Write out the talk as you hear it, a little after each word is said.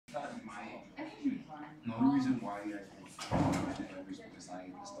The only reason why I is because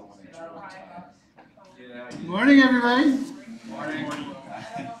I still want to enjoy time. Yeah. Morning, everybody. Morning.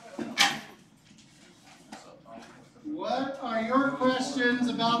 What are your questions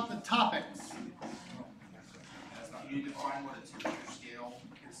about the topics? You need to find what a temperature scale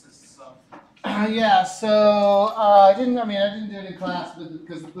consists of. Yeah, so I didn't do it in class, but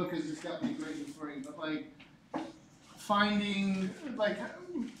because the book has just got the equations for you. But like finding, like,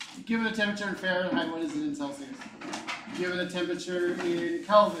 given a temperature in Fahrenheit, what is it in Celsius? Given a temperature in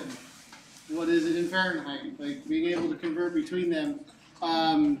Kelvin, what is it in Fahrenheit? Like being able to convert between them.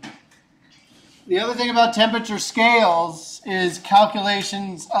 The other thing about temperature scales is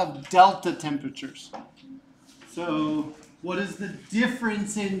calculations of delta temperatures. So what is the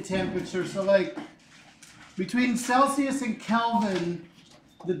difference in temperature? So like between Celsius and Kelvin,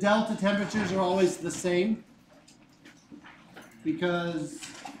 the delta temperatures are always the same because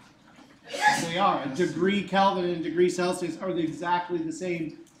they are. A degree Kelvin and a degree Celsius are exactly the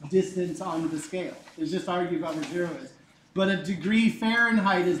same distance on the scale. It's just argue about where zero is. But a degree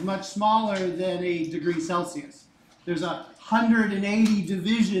Fahrenheit is much smaller than a degree Celsius. There's 180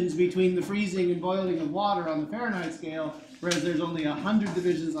 divisions between the freezing and boiling of water on the Fahrenheit scale, whereas there's only 100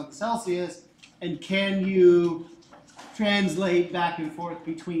 divisions on the Celsius. And can you translate back and forth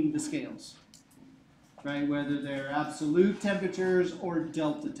between the scales? Right, whether they're absolute temperatures or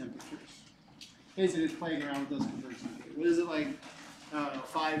delta temperatures. Basically, it's playing around with those conversions here. What is it like? I don't know,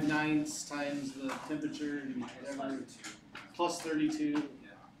 5/9 times the temperature and whatever, plus 32.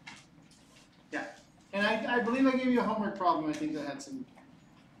 Yeah. And I believe I gave you a homework problem. I think that had something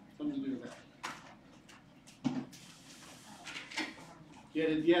to do with that.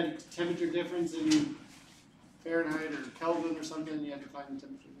 You had a temperature difference in Fahrenheit or Kelvin or something, and you had to find the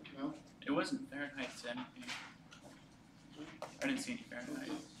temperature. No? It wasn't Fahrenheit to anything. I didn't see any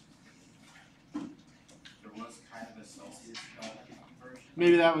Fahrenheit. There was kind of a Celsius conversion.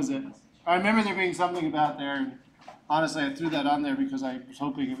 Maybe that was it. I remember there being something about there. And honestly, I threw that on there because I was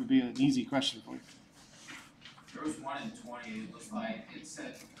hoping it would be an easy question for you. There was one in 20. It was like it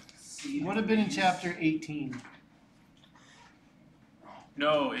said C. Would have been in chapter 18.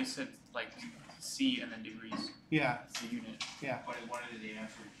 No, it said like C and then degrees. Yeah. It's a unit. Yeah. But it wanted the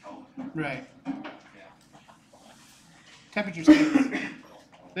answer in Kelvin. Right. Yeah. Temperature scales.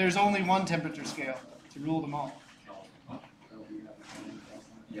 There's only one temperature scale to rule them all.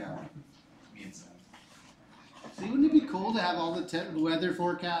 Yeah. See, wouldn't it be cool to have all the weather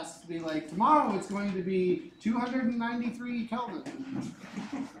forecasts be like, tomorrow it's going to be 293 Kelvin.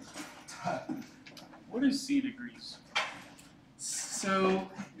 What is C degrees? So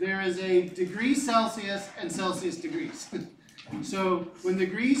there is a degree Celsius and Celsius degrees. So when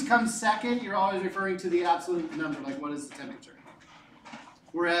degrees comes second, you're always referring to the absolute number, like what is the temperature.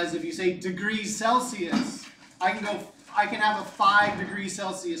 Whereas if you say degrees Celsius, I can have a 5 degrees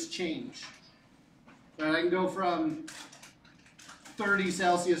Celsius change. Right? I can go from 30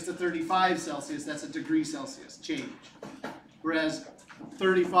 Celsius to 35 Celsius. That's a degree Celsius change. Whereas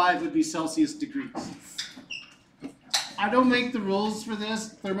 35 would be Celsius degrees. I don't make the rules for this.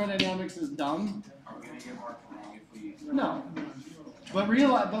 Thermodynamics is dumb. Are we going to get marked wrong if we... No. But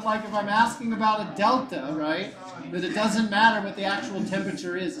like if I'm asking about a delta, right, that it doesn't matter what the actual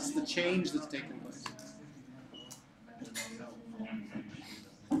temperature is, it's the change that's taking place.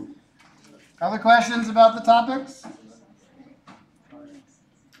 Other questions about the topics?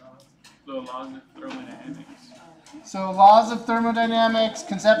 The laws of thermodynamics. So laws of thermodynamics,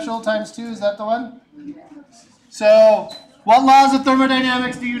 conceptual times 2, is that the one? So what laws of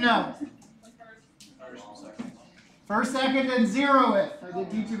thermodynamics do you know? First, second, and zeroth. I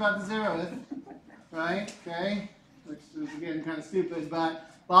did teach you about the zeroth, right? Okay, which is again kind of stupid, but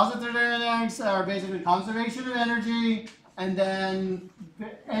laws of thermodynamics are basically conservation of energy, and then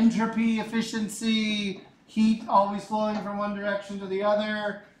entropy, efficiency, heat always flowing from one direction to the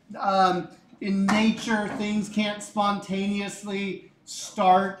other. In nature, things can't spontaneously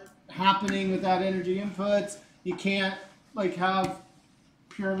start happening without energy inputs. You can't like have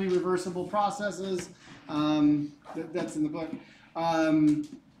purely reversible processes. That's in the book.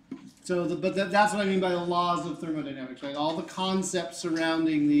 That's what I mean by the laws of thermodynamics, right? All the concepts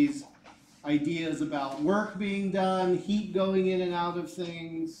surrounding these ideas about work being done, heat going in and out of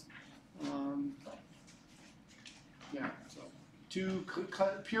things. Yeah, so 2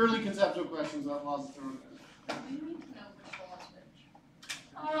 purely conceptual questions about laws of thermodynamics. Do you need to know which law is which?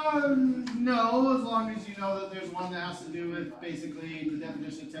 No, as long as you know that there's one that has to do with basically the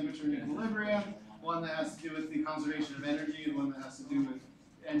definition of temperature and equilibrium, one that has to do with the conservation of energy, and one that has to do with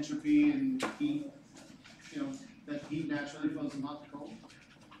entropy and heat. You know, that heat naturally flows from hot to cold.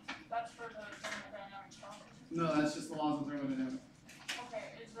 That's for the thermodynamics No, that's just the laws of thermodynamics. Okay,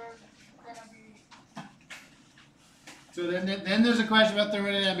 is there gonna be, So then there's a question about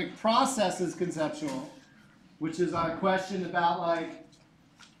thermodynamic processes conceptual, which is a question about like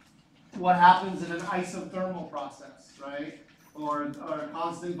what happens in an isothermal process, right? Or a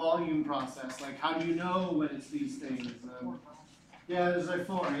constant volume process. Like how do you know when it's these things? Yeah, there's like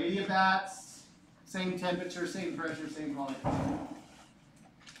 4 adiabats, same temperature, same pressure, same volume.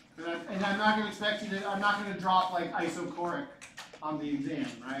 And I'm not going to expect you to, I'm not going to drop like isochoric on the exam,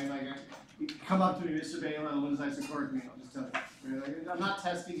 right? Like you come up to me, Mr. Bailo, what does isochoric mean? I'll just tell you. Right? Like, I'm not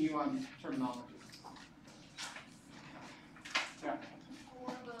testing you on terminology. Yeah.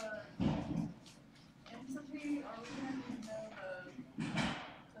 for the entropy, are we gonna need to know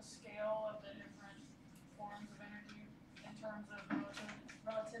the scale of the different forms of energy in terms of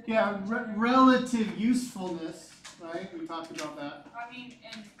relativity? Yeah, relative usefulness, right? We talked about that. I mean,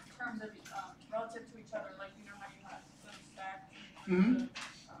 in terms of, relative to each other, like, you know how you have them stacked, Mhm.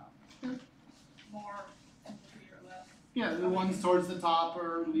 more entropy or less. Yeah, the ones towards the top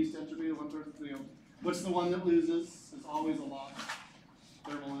are least entropy, the one towards the what's the one that loses? It's always a loss.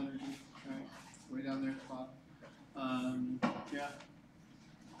 Thermal energy, right? Way down there at the top. Yeah.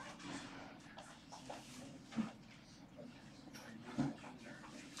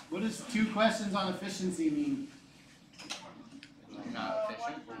 What does 2 questions on efficiency mean? Not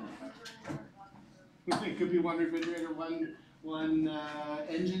efficient. It could be 1 refrigerator, one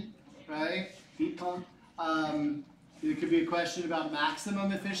engine, right? Heat pump. It could be a question about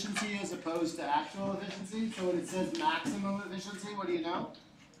maximum efficiency as opposed to actual efficiency. So when it says maximum efficiency, what do you know?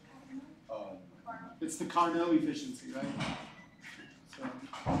 It's the Carnot efficiency, right? So,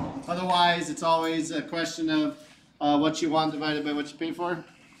 otherwise, it's always a question of what you want divided by what you pay for.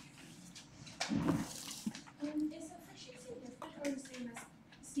 Is efficiency different or the same as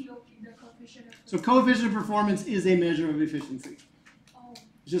COP, the coefficient of So coefficient of performance is a measure of efficiency. Oh,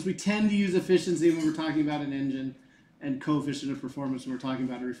 It's just we tend to use efficiency when we're talking about an engine, and coefficient of performance when we're talking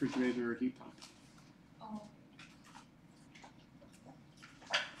about a refrigerator or a heat pump. oh.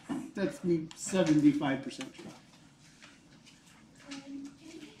 That's 75% true. Can you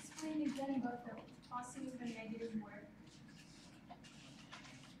explain again about the positive and negative work?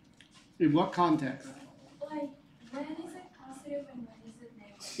 In what context? Like, when is it positive and when is it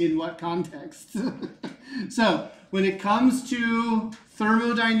negative? In what context? So, when it comes to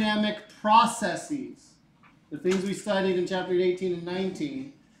thermodynamic processes, the things we studied in chapter 18 and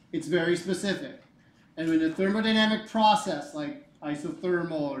 19, it's very specific. And when a thermodynamic process, like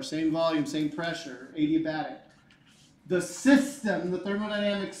isothermal or same volume, same pressure, adiabatic, the system, the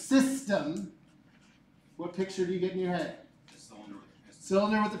thermodynamic system, what picture do you get in your head?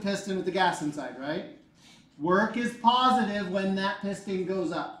 Cylinder with the piston with the gas inside, right? Work is positive when that piston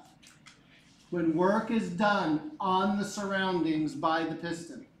goes up. When work is done on the surroundings by the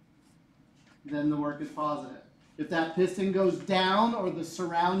piston, then the work is positive. If that piston goes down or the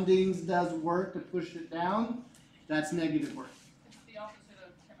surroundings does work to push it down, that's negative work. It's the opposite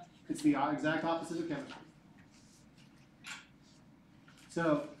of chemistry. It's the exact opposite of chemistry.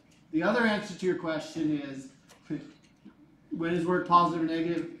 So, the other answer to your question is, when is work positive or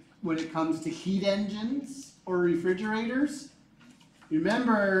negative? When it comes to heat engines or refrigerators.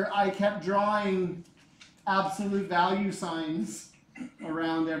 Remember, I kept drawing absolute value signs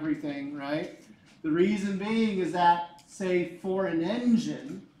around everything, right? The reason being is that, say, for an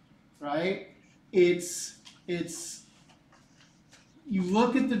engine, right, it's you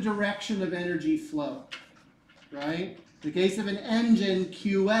look at the direction of energy flow, right? In the case of an engine,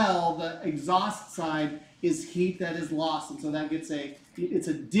 QL, the exhaust side, is heat that is lost, and so that gets it's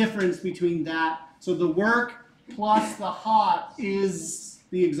a difference between that. So the work plus the hot is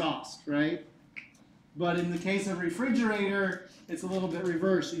the exhaust, right? But in the case of refrigerator, it's a little bit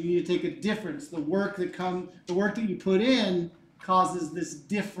reversed. You need to take a difference. The work that you put in causes this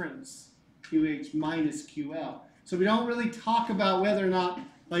difference, QH minus QL. So we don't really talk about whether or not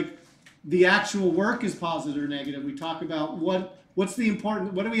like the actual work is positive or negative. We talk about what's the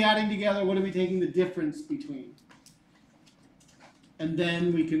important, what are we adding together, what are we taking the difference between? And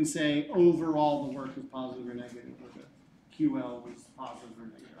then we can say overall the work is positive or negative, or the QL was positive or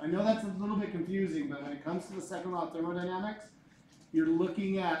negative. I know that's a little bit confusing, but when it comes to the second law of thermodynamics, you're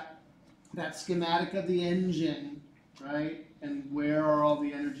looking at that schematic of the engine, right? And where are all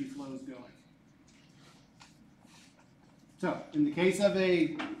the energy flows going? So, in the case of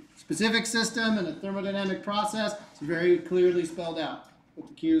a specific system and a thermodynamic process, it's very clearly spelled out what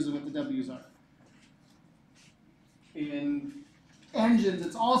the Q's and what the W's are. In engines,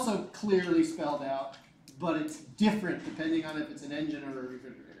 it's also clearly spelled out, but it's different depending on if it's an engine or a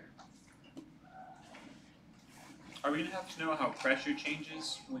refrigerator. Are we gonna have to know how pressure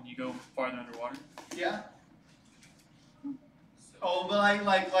changes when you go farther underwater? Yeah. Oh, but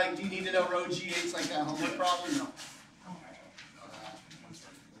like, do you need to know rho G8's like that homework problem? No.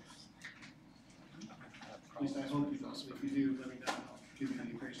 At least I hope you don't. So if you do, let me know. I'll give you the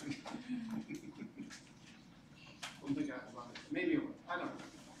equation. I don't think I have on it. Maybe it will. I don't know.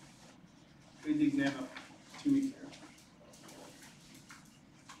 We did the exam up 2 weeks ago.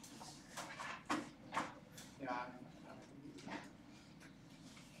 Yeah.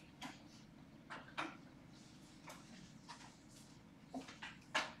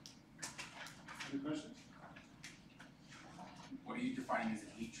 Any questions? What are you defining as a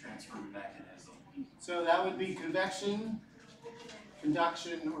heat transfer mechanism? So that would be convection,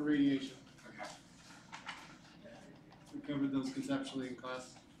 conduction, or radiation. Okay. We covered those conceptually in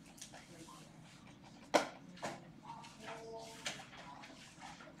class.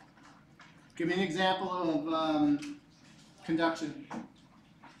 Give me an example of conduction.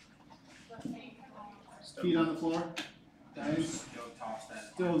 Feet on the floor. Nice.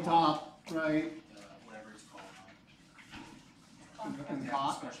 Stove top, right. Whatever it's called. And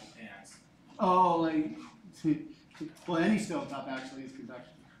hot. Special pans. Oh, like, well, any stovetop actually is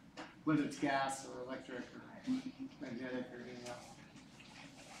conduction, whether it's gas or electric or magnetic or anything else.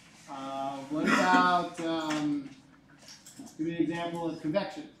 What about, give me an example of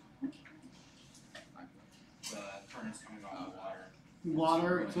convection. The currents coming off the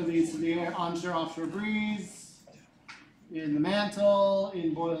water. Water, so the onshore, offshore breeze, in the mantle,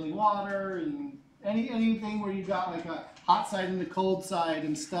 in boiling water, in anything where you've got like a hot side and a cold side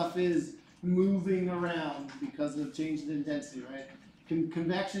and stuff is moving around because of changes in density, right?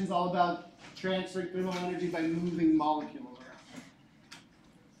 Convection is all about transferring thermal energy by moving molecules around.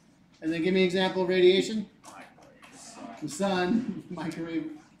 And then give me an example of radiation. The sun,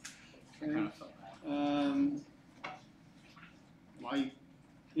 microwave. Okay. Light,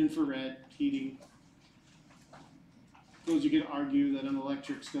 infrared, heating. Suppose you could argue that an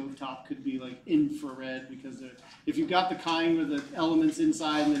electric stovetop could be like infrared because if you've got the kind where the elements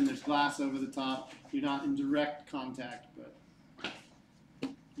inside and then there's glass over the top, you're not in direct contact, but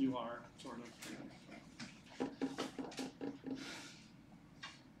you are, sort of.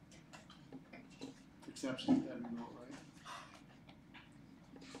 Exceptions that rule, right?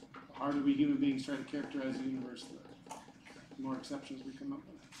 The harder we human beings try to characterize the universe, the more exceptions we come up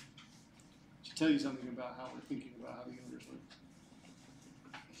with. Should tell you something about how we're thinking about how the universe works.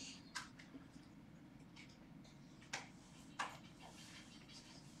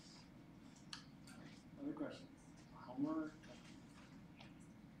 Other questions? Homework?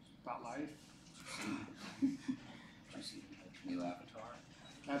 About life? Did you see the new Avatar?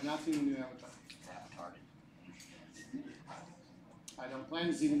 I have not seen the new Avatar. Avatar. I don't plan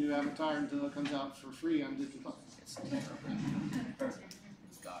to see the new Avatar until it comes out for free on Disney Plus. It's terrible.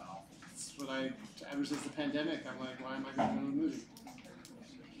 It's god awful. That's what ever since the pandemic, I'm like, why am I going to the movie?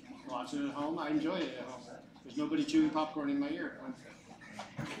 Watch it at home, I enjoy it at home. There's nobody chewing popcorn in my ear. I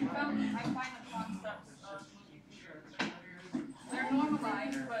find the concepts of movie theaters, they're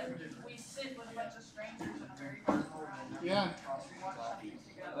normalized, but we sit with a bunch of strangers in a very dark room. Yeah. Watch something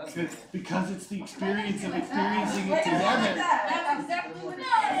together. Because it's the experience of experiencing it together. That's exactly what it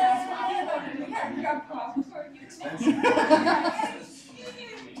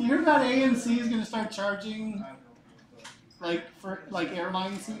Do you hear about AMC is going to start charging for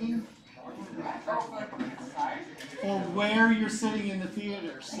airline seating? Or where you're sitting in the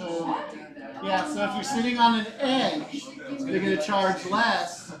theater. So so if you're sitting on an edge, they're going to charge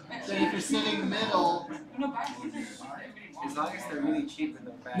less than if you're sitting middle. As long as they're really cheap and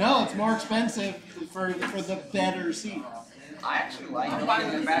they're bad. No, it's more expensive for the better seats. I actually like the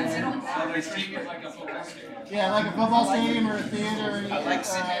bad seats. Yeah, like a football stadium or a theater. I like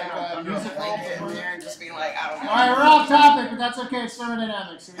sitting there a musical. in there and just being like, I don't know. All right, we're off topic, but that's okay. It's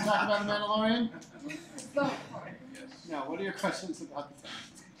thermodynamics. Should we talk about the Mandalorian? No. What are your questions about the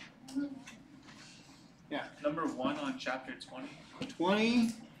text? Yeah. Number 1 on chapter 20.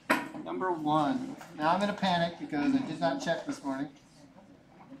 20, number 1. Now I'm in a panic because I did not check this morning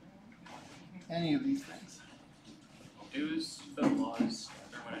any of these things. It was the laws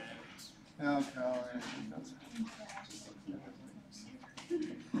or what it is. Okay, all right.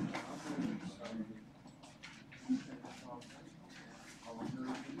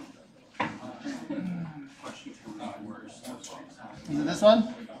 Is it this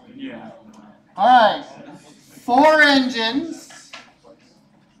one? Yeah. All right. 4 engines.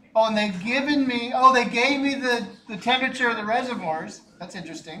 Oh, and they gave me the temperature of the reservoirs. That's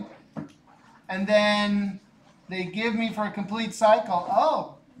interesting. And then they give me for a complete cycle.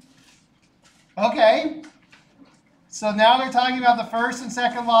 Oh. Okay. So now they're talking about the first and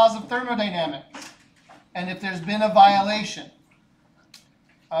second laws of thermodynamics. And if there's been a violation.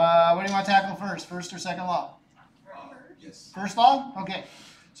 What do you want to tackle first? First or second law? Yes. First law? Okay.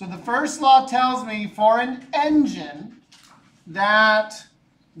 So the first law tells me for an engine that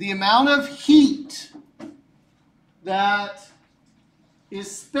the amount of heat that is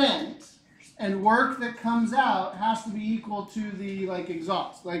spent and work that comes out has to be equal to the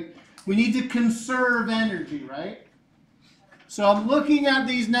exhaust. Like we need to conserve energy, right? So I'm looking at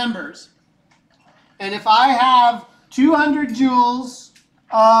these numbers. And if I have 200 joules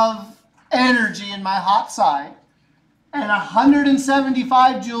of energy in my hot side and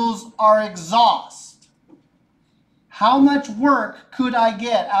 175 joules are exhaust, how much work could I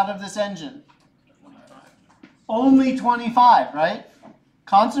get out of this engine? 25. Only 25, right?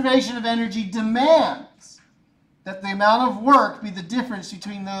 Conservation of energy demands that the amount of work be the difference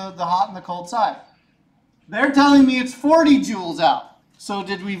between the hot and the cold side. They're telling me it's 40 joules out. So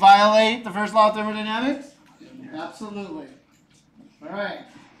did we violate the first law of thermodynamics? Absolutely. All right.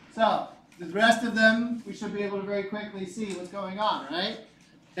 So the rest of them, we should be able to very quickly see what's going on, right?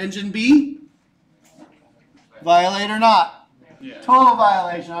 Engine B, violate or not? Yeah. Total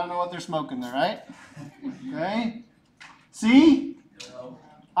violation. I don't know what they're smoking there, right? Okay. C?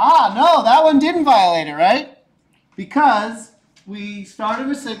 Ah, no, that one didn't violate it, right? Because we started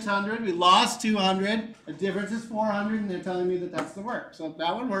with 600, we lost 200, the difference is 400, and they're telling me that that's the work. So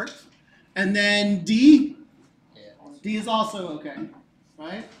that one works. And then D? D is also okay,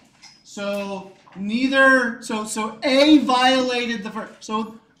 right? So so A violated the first.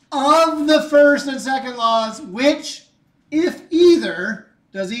 So of the first and second laws, which, if either,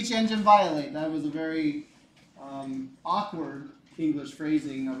 does each engine violate? That was a very awkward English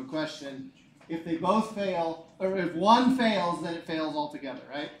phrasing of a question. If they both fail, or if one fails, then it fails altogether,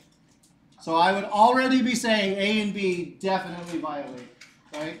 right? So I would already be saying A and B definitely violate,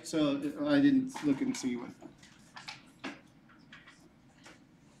 right? So I didn't look and see what.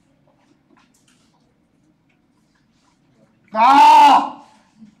 Ah!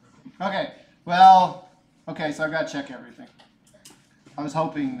 Okay, well, okay, so I've got to check everything. I was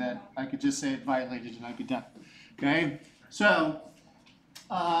hoping that I could just say it violated and I'd be done. Okay, so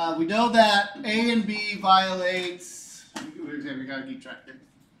we know that A and B violates. We got to keep track here.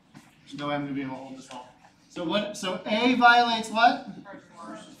 There's no way I'm going to be able to hold this all. So what? So A violates what?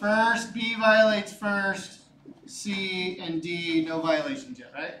 First. B violates first. C and D, no violations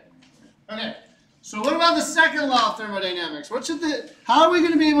yet, right? Okay. So what about the second law of thermodynamics? How are we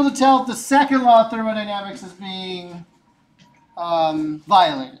going to be able to tell if the second law of thermodynamics is being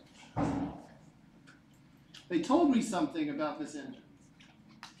violated? They told me something about this engine.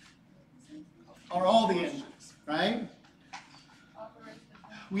 Or all the engines, right?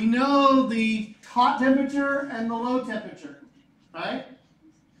 We know the hot temperature and the low temperature, right?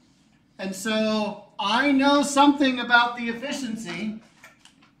 And so I know something about the efficiency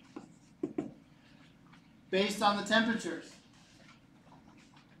based on the temperatures.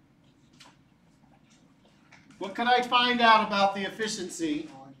 What could I find out about the efficiency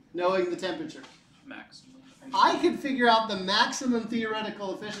knowing the temperature? Maximum. I could figure out the maximum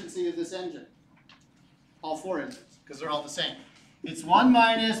theoretical efficiency of this engine. All four engines, because they're all the same. It's 1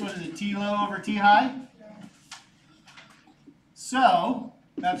 minus, what is it, T low over T high? So,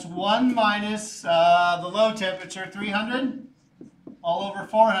 that's 1 minus the low temperature, 300, all over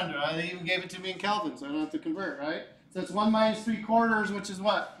 400. They even gave it to me in Kelvin, so I don't have to convert, right? So that's 1 minus 3/4, which is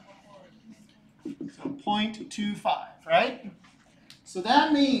what? So 0.25, right? So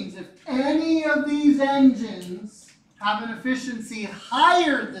that means if any of these engines have an efficiency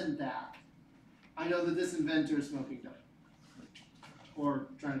higher than that, I know that this inventor is smoking dope. Or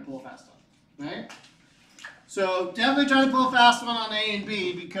trying to pull a fast one, right? So definitely trying to pull a fast one on A and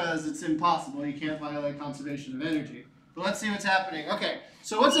B because it's impossible. You can't violate conservation of energy. But let's see what's happening. Okay,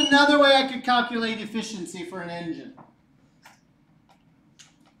 so what's another way I could calculate efficiency for an engine?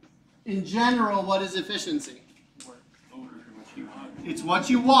 In general, what is efficiency? It's what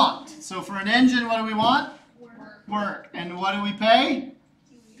you want. So for an engine, what do we want? Work. And what do we pay?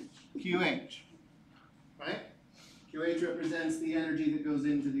 QH. Right? QH represents the energy that goes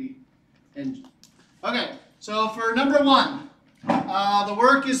into the engine. Okay, so for number 1, the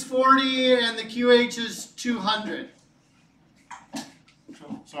work is 40 and the QH is 200.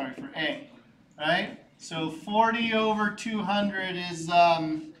 Sorry, for A. Right? So 40 over 200 is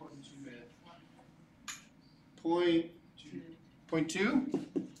 0.2.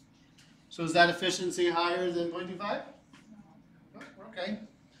 So is that efficiency higher than 0.25? Okay.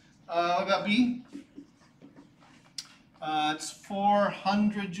 What about B? It's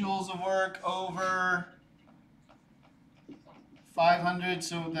 400 joules of work over 500,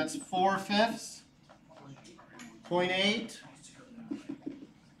 so that's 4/5. 0.8.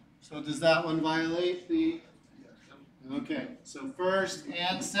 So does that one violate the? Okay, so first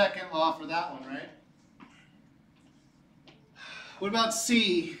and second law for that one, right? What about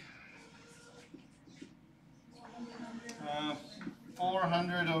C?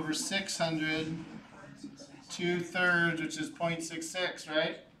 400 over 600, 2/3, which is 0.66,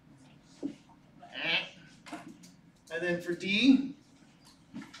 right? And then for D,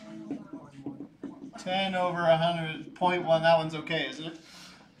 10 over 100, 0.1, that one's okay, isn't it?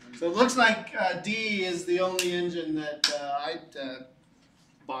 So it looks like D is the only engine that I'd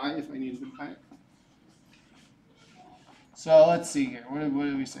buy if I needed to buy it. So let's see here. What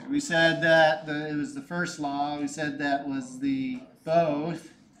did we say? We said that it was the first law. We said that was the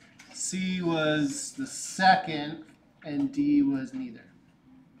both. C was the second, and D was neither.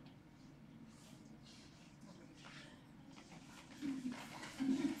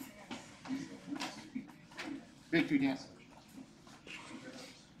 Victory dance.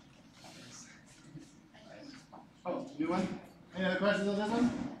 Oh, new one? Any other questions on this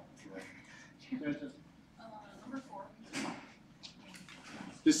one? Number 4.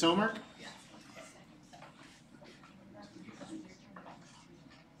 This homework?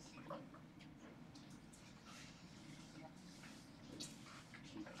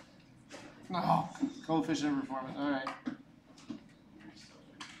 Oh, coefficient of performance. All right.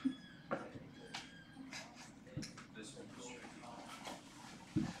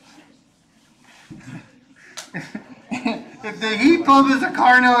 If the heat pump is a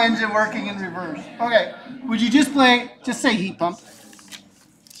Carnot engine working in reverse. Okay, would you just say heat pump?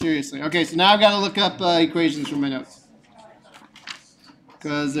 Seriously. Okay, so now I've got to look up equations from my notes.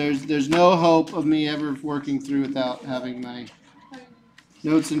 Because there's no hope of me ever working through without having my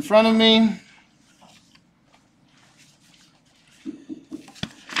notes in front of me.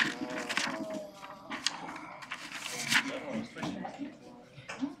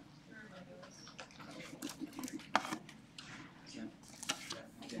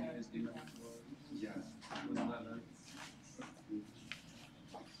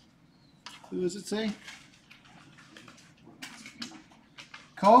 What does it say?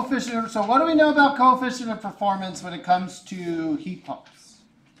 Coefficient. So what do we know about coefficient of performance when it comes to heat pumps?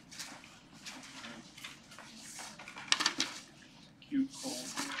 Q cold.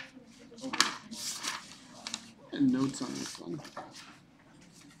 And notes on this one.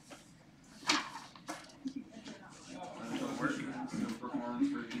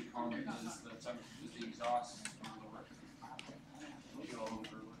 Performance for heat pump is the exhaust.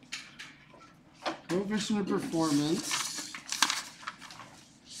 Coefficient of performance.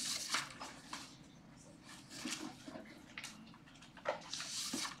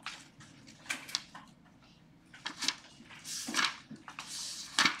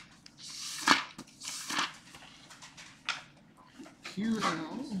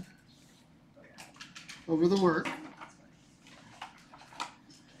 QL over the work.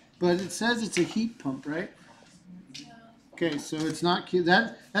 But it says it's a heat pump, right? Okay, so it's not Q.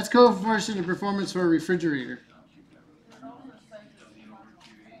 That's coefficient of performance for a refrigerator.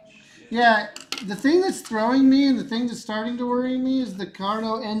 Yeah, the thing that's throwing me and the thing that's starting to worry me is the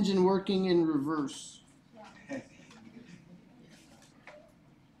Carnot engine working in reverse.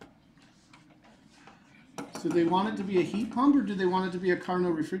 So they want it to be a heat pump, or do they want it to be a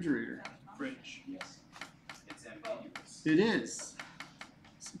Carnot refrigerator? Fridge. Yes. It's ambiguous. It is.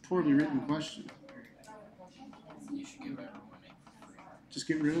 It's a poorly written question. You should give everyone Just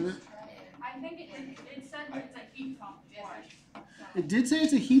get rid of it. I think it said it's a heat pump twice. It did say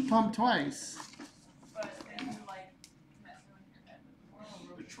it's a heat pump twice. But then you like messing with your head.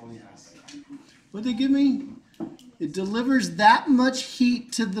 Petroleum. What'd they give me? It delivers that much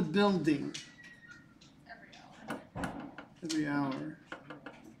heat to the building every hour.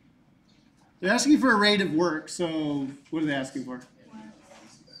 They're asking for a rate of work, so what are they asking for?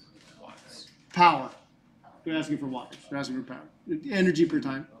 Power. They're asking for wattage. They're asking for power. Energy per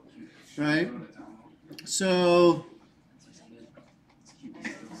time. Right? So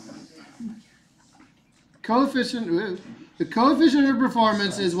the coefficient of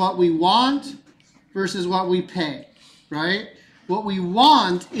performance is what we want versus what we pay, right? What we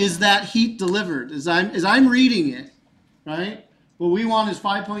want is that heat delivered. As I'm reading it, right? What we want is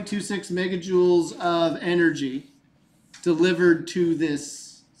 5.26 megajoules of energy delivered to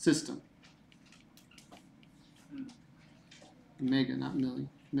this system. Mega, not milli.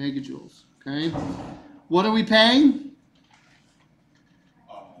 Megajoules. Okay? What are we paying?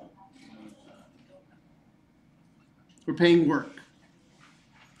 We're paying work.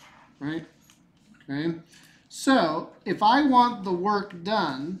 Right? Okay? So if I want the work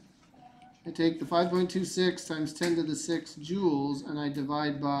done, I take the 5.26 times 10 to the 6 joules and I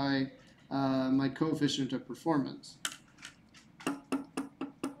divide by my coefficient of performance.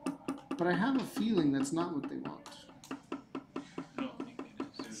 But I have a feeling that's not what they want. I don't think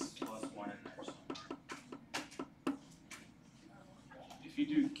it is. It's plus 1 in there. If you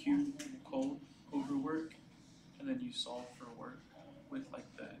do Q cold over work, and then you solve for work with like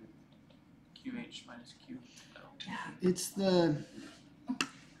the QH minus Q. It's the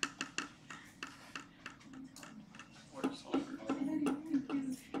Work solver.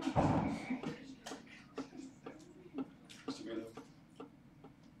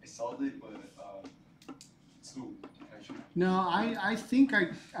 I solved it with school. no. I think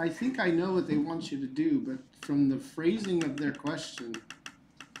I know what they want you to do, but from the phrasing of their question,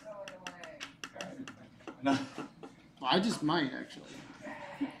 No. I just might actually.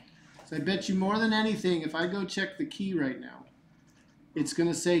 So I bet you more than anything, if I go check the key right now, it's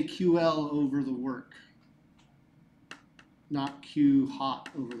gonna say QL over the work, not Q hot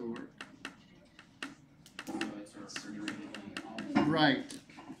over the work. Right.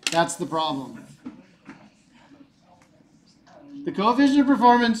 That's the problem. The coefficient of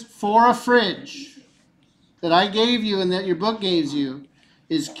performance for a fridge that I gave you and that your book gives you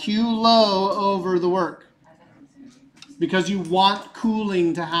is Q low over the work. Because you want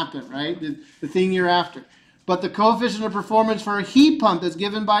cooling to happen, right? The thing you're after. But the coefficient of performance for a heat pump that's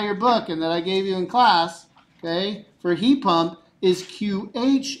given by your book and that I gave you in class, okay, for a heat pump is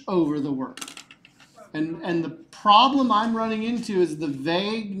QH over the work. And the problem I'm running into is the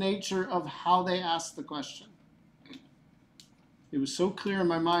vague nature of how they asked the question. It was so clear in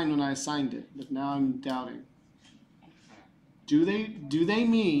my mind when I assigned it, but now I'm doubting. Do they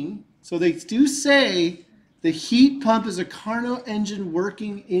mean, so they do say the heat pump is a Carnot engine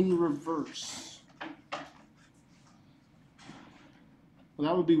working in reverse. Well,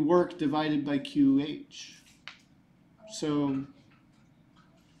 that would be work divided by QH. So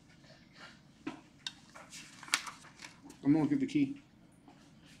I'm gonna look at the key.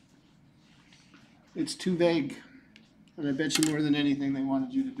 It's too vague. And I bet you more than anything they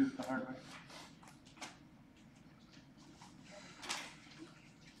wanted you to do it the hard way.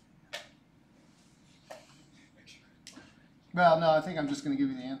 Well, no, I think I'm just going to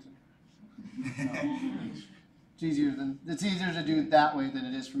give you the answer. It's easier to do it that way than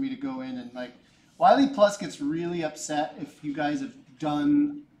it is for me to go in and like. Wiley Plus gets really upset if you guys have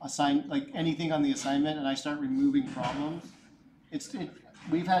done anything on the assignment and I start removing problems.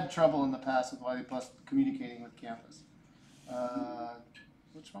 We've had trouble in the past with Wiley Plus communicating with campus.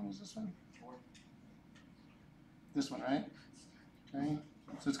 Which one was this one? This one, right? Okay.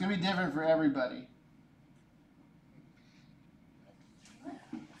 So it's going to be different for everybody.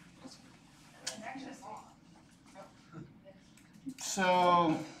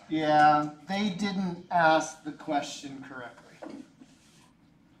 So, yeah, they didn't ask the question correctly.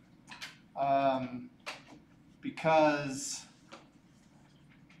 Because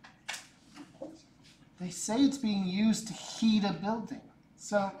they say it's being used to heat a building.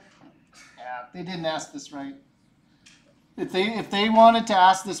 So, yeah, they didn't ask this right. If they wanted to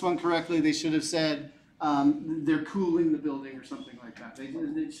ask this one correctly, they should have said they're cooling the building or something like that.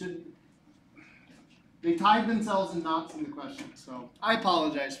 They tied themselves in knots in the question. So I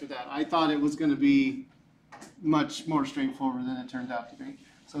apologize for that. I thought it was going to be much more straightforward than it turned out to be.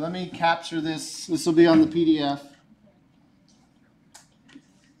 So let me capture this. This will be on the PDF.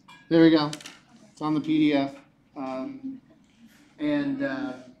 There we go. It's on the PDF.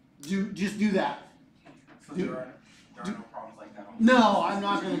 Just do that. So there are no problems like that. No, I'm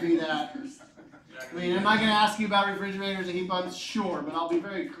not going to do that. I mean, am I going to ask you about refrigerators and heat pumps? Sure, but I'll be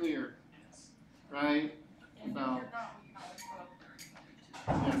very clear. Right? And No. if you're not, we can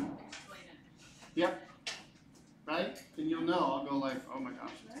always Yeah. explain it. Yep. Right? And you'll know. I'll go like, oh my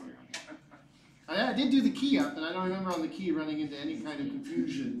gosh, what's going on? I did do the key up, and I don't remember on the key running into any kind of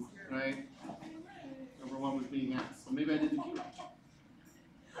confusion, right? Over what was being asked. So maybe I did the key up.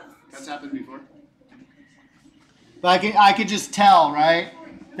 That's happened before. But I could just tell, right?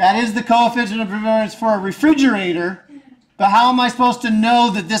 That is the coefficient of performance for a refrigerator. But how am I supposed to know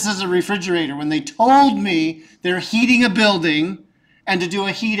that this is a refrigerator when they told me they're heating a building and to do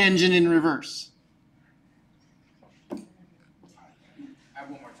a heat engine in reverse? I have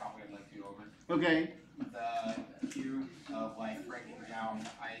one more topic I'd like to go over. Okay. The Q of like breaking down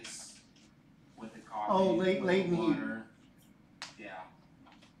ice with the coffee. Oh, with the latent heat. water. Yeah.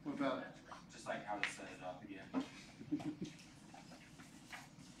 What about it? Just like how to set it up again.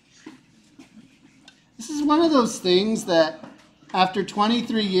 This is one of those things that after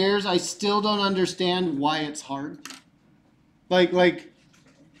 23 years, I still don't understand why it's hard. Like,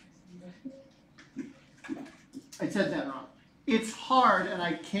 I said that wrong. It's hard, and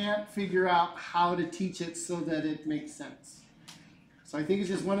I can't figure out how to teach it so that it makes sense. So I think it's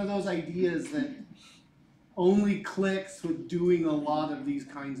just one of those ideas that only clicks with doing a lot of these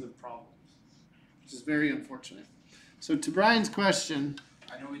kinds of problems, which is very unfortunate. So to Brian's question,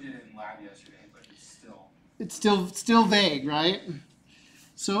 I know we did it in lab yesterday, but it's still vague, right?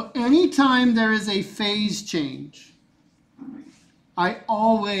 So anytime there is a phase change, I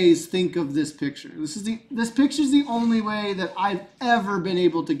always think of this picture. This picture is the only way that I've ever been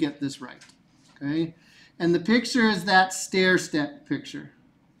able to get this right. Okay? And the picture is that stair step picture,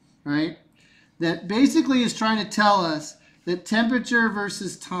 right? That basically is trying to tell us that temperature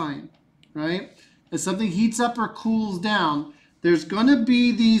versus time, right? As something heats up or cools down, there's going to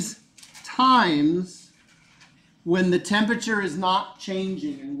be these times when the temperature is not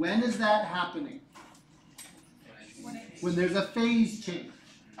changing. And when is that happening? When there's a phase change.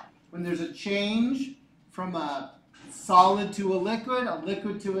 When there's a change from a solid to a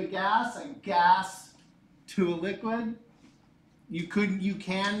liquid to a gas to a liquid. You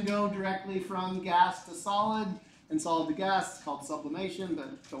can go directly from gas to solid and solid to gas. It's called sublimation,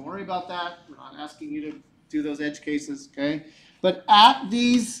 but don't worry about that. We're not asking you to do those edge cases, okay? But at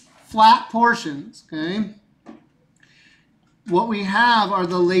these flat portions, okay, what we have are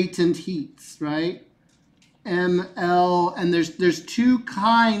the latent heats, right? ML, and there's two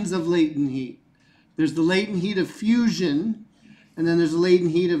kinds of latent heat. There's the latent heat of fusion, and then there's the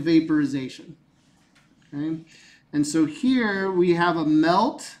latent heat of vaporization. Okay? And so here we have a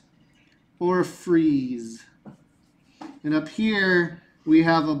melt or a freeze. And up here we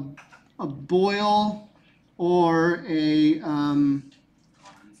have a boil or a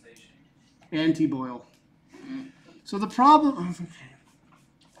anti-boil. So the problem, okay.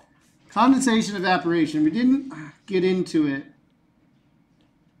 Condensation, evaporation. We didn't get into it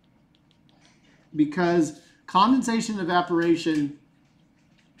because condensation, evaporation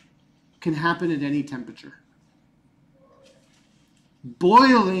can happen at any temperature.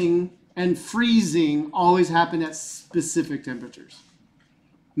 Boiling and freezing always happen at specific temperatures.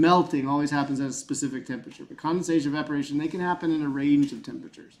 Melting always happens at a specific temperature. But condensation, evaporation, they can happen in a range of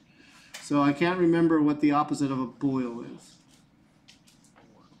temperatures. So I can't remember what the opposite of a boil is.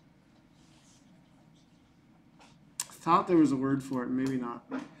 I thought there was a word for it, maybe not.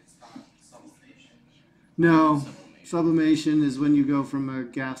 It's not sublimation. No, sublimation is when you go from a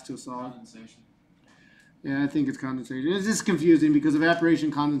gas to a solid. Condensation. Yeah, I think it's condensation. It's just confusing because evaporation,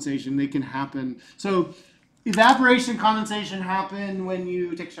 condensation, they can happen. So evaporation, condensation happen when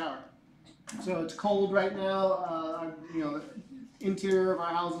you take a shower. So it's cold right now. Interior of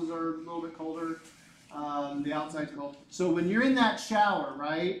our houses are a little bit colder. The outside's cold. So when you're in that shower,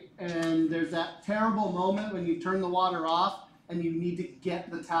 right, and there's that terrible moment when you turn the water off and you need to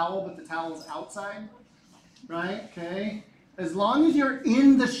get the towel, but the towel's outside, right, okay? As long as you're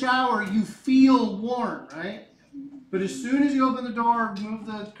in the shower, you feel warm, right? But as soon as you open the door, move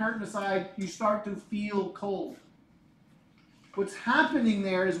the curtain aside, you start to feel cold. What's happening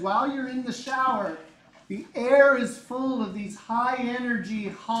there is while you're in the shower, the air is full of these high energy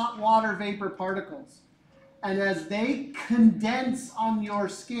hot water vapor particles. And as they condense on your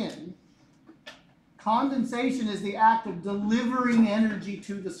skin, condensation is the act of delivering energy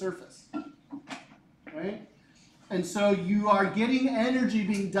to the surface, right? And so you are getting energy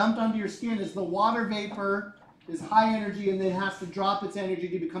being dumped onto your skin as the water vapor is high energy and then has to drop its energy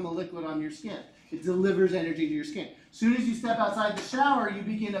to become a liquid on your skin. It delivers energy to your skin. As soon as you step outside the shower, you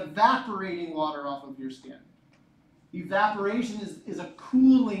begin evaporating water off of your skin. Evaporation is a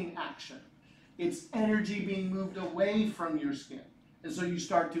cooling action. It's energy being moved away from your skin. And so you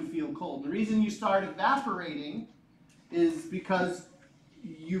start to feel cold. The reason you start evaporating is because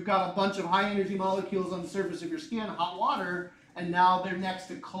you've got a bunch of high energy molecules on the surface of your skin, hot water, and now they're next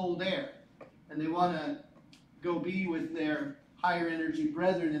to cold air. And they want to go be with their higher energy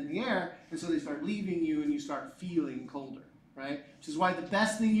brethren in the air, and so they start leaving you and you start feeling colder, right? Which is why the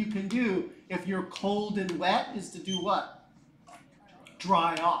best thing you can do if you're cold and wet is to do what?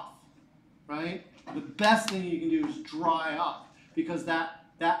 Dry off, right? The best thing you can do is dry off because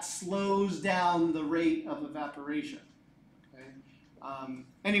that slows down the rate of evaporation.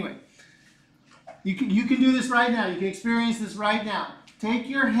 Anyway, you can do this right now. You can experience this right now. Take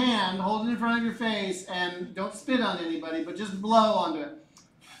your hand, hold it in front of your face, and don't spit on anybody, but just blow onto it.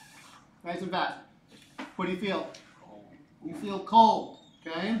 Nice and fast. What do you feel? Cold. You feel cold,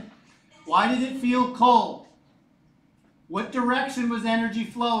 okay? Why did it feel cold? What direction was energy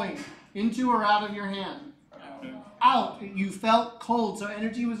flowing? Into or out of your hand? out. You felt cold, so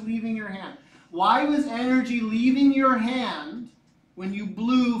energy was leaving your hand. Why was energy leaving your hand when you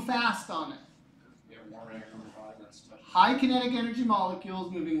blew fast on it? High kinetic energy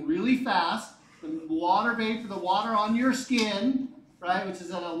molecules moving really fast. The water vapor, the water on your skin, right, which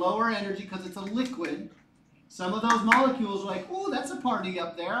is at a lower energy because it's a liquid. Some of those molecules are like, oh, that's a party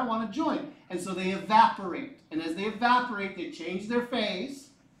up there, I want to join. And so they evaporate. And as they evaporate, they change their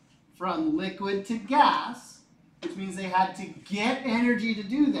phase from liquid to gas, which means they had to get energy to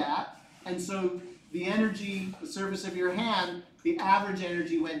do that. And so the energy, the surface of your hand, the average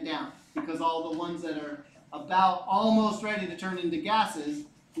energy went down because all the ones that are about almost ready to turn into gases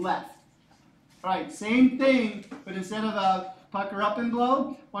left. Right, same thing, but instead of a pucker up and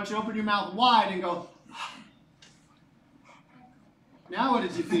blow, why don't you open your mouth wide and go, now what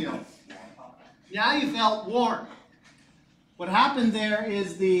did you feel? Now you felt warm. What happened there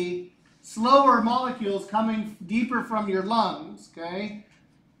is the slower molecules coming deeper from your lungs, okay?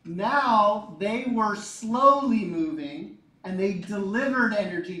 Now they were slowly moving and they delivered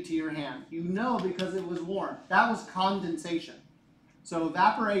energy to your hand. You know because it was warm. That was condensation. So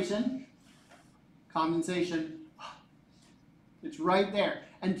evaporation, condensation, it's right there.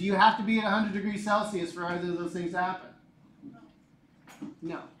 And do you have to be at 100 degrees Celsius for either of those things to happen?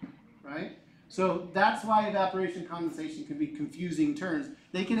 No, right? So that's why evaporation and condensation can be confusing terms.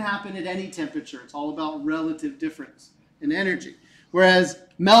 They can happen at any temperature. It's all about relative difference in energy. Whereas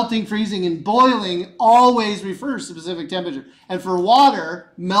melting, freezing, and boiling always refers to specific temperature. And for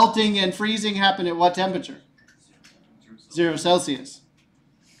water, melting and freezing happen at what temperature? 0 Celsius,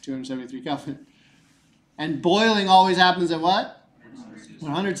 273 Kelvin. And boiling always happens at what?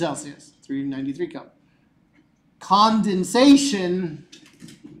 100 Celsius, 393 Kelvin. Condensation,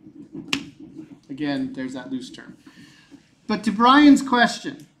 again, there's that loose term. But to Brian's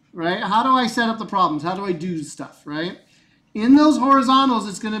question, right? How do I set up the problems? How do I do stuff, right? In those horizontals,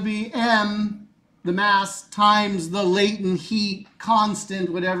 it's going to be m, the mass, times the latent heat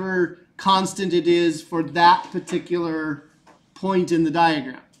constant, whatever constant it is for that particular point in the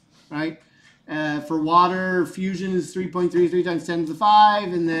diagram, right? For water, fusion is 3.33 times 10 to the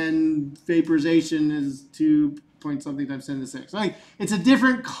 5, and then vaporization is 2 point something times 10 to the 6. Like, it's a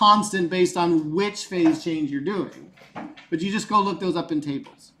different constant based on which phase change you're doing. But you just go look those up in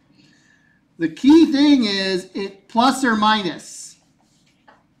tables. The key thing is it plus or minus.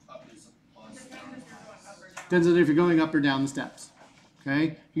 Depends on if you're going up or down the steps. Okay?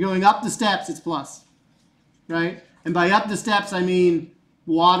 If you're going up the steps, it's plus. Right? And by up the steps, I mean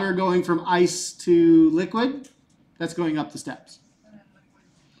water going from ice to liquid. That's going up the steps.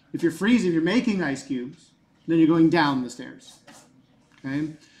 If you're freezing, if you're making ice cubes, then you're going down the stairs.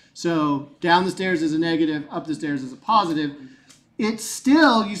 Okay? So down the stairs is a negative, up the stairs is a positive. It's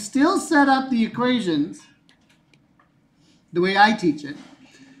still, you still set up the equations the way I teach it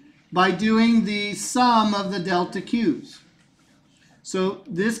by doing the sum of the delta Q's. So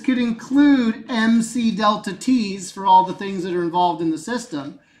this could include MC delta T's for all the things that are involved in the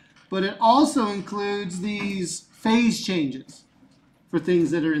system, but it also includes these phase changes for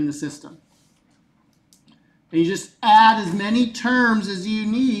things that are in the system. And you just add as many terms as you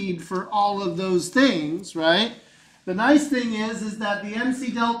need for all of those things, right? The nice thing is that the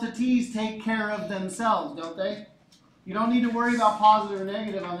MC delta T's take care of themselves, don't they? You don't need to worry about positive or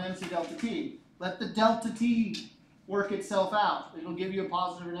negative on MC delta T. Let the delta T work itself out. It'll give you a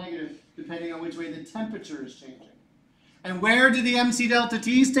positive or negative depending on which way the temperature is changing. And where do the MC delta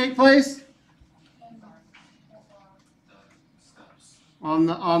T's take place? On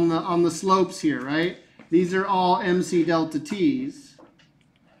the slopes here, right? These are all MC delta T's,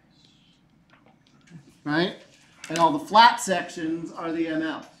 right? And all the flat sections are the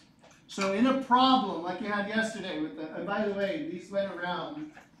ML. So in a problem like you had yesterday with the, and by the way, these went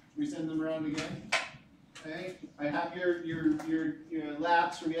around. We send them around again. Okay. I have your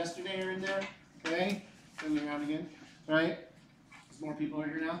labs from yesterday are in there. Okay. Send them around again. Right. There's more people are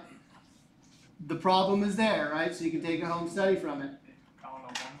here now. The problem is there, right? So you can take a home study from it.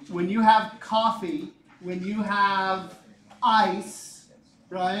 When you have coffee, when you have ice,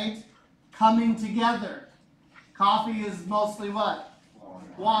 right, coming together. Coffee is mostly what?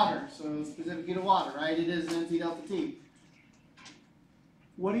 Water. So specifically to water, right? It is MC delta T.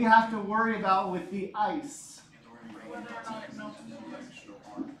 What do you have to worry about with the ice?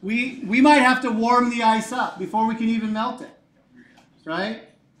 We might have to warm the ice up before we can even melt it, right?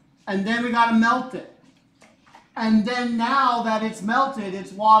 And then we got to melt it. And then now that it's melted,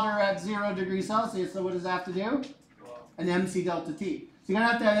 it's water at 0 degrees Celsius. So what does it have to do? An MC delta T. So you're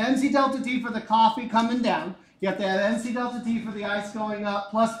going to have MC delta T for the coffee coming down. You have to have MC delta T for the ice going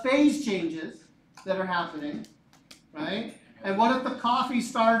up, plus phase changes that are happening. right? And what if the coffee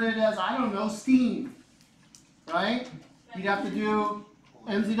started as, I don't know, steam, right? You'd have to do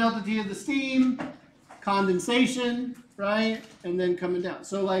mz delta T of the steam, condensation, right? And then coming down.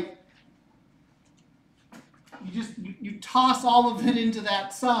 So like, you toss all of it into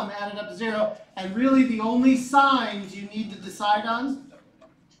that sum, add it up to 0, and really the only signs you need to decide on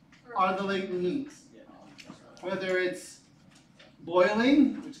are the latent heats. Whether it's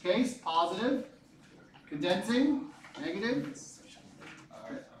boiling, in which case, positive, condensing, negative.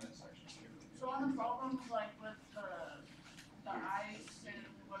 So on the problems like with the ice and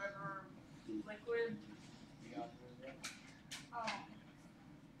whatever liquid,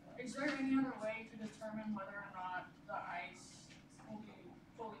 is there any other way to determine whether or not the ice will be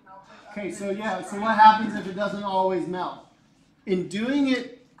fully melted? Okay, so yeah, so what happens if it doesn't always melt? In doing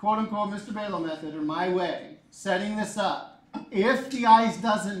it, quote unquote, Mr. Balogh method, or my way, setting this up, if the ice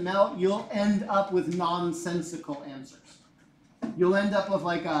doesn't melt, you'll end up with nonsensical answers. You'll end up with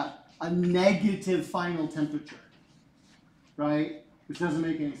like a negative final temperature, right? Which doesn't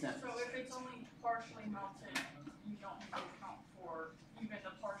make any sense. So if it's only partially melted, you don't need to account for even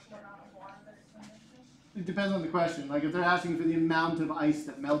the partial amount of water that it's in. It depends on the question. Like if they're asking for the amount of ice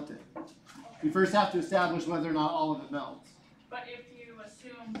that melted, you first have to establish whether or not all of it melts. But if you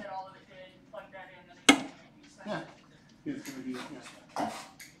assume that all of it did, plug that in, then it's going to make sense. Yeah. It's going to be,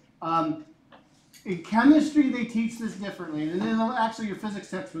 yeah. In chemistry, they teach this differently, and then actually your physics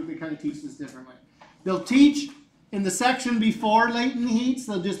textbook, they kind of teach this differently. They'll teach in the section before latent heats,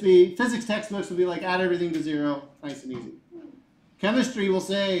 they'll just be, physics textbooks will be like add everything to 0, nice and easy. Chemistry will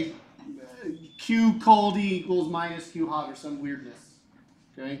say Q cold E equals minus Q hot or some weirdness,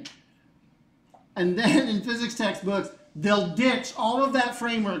 okay? And then in physics textbooks, they'll ditch all of that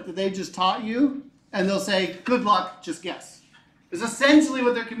framework that they just taught you, and they'll say, good luck, just guess. It's essentially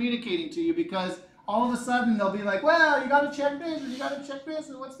what they're communicating to you, because all of a sudden they'll be like, well, you got to check this, and you got to check this,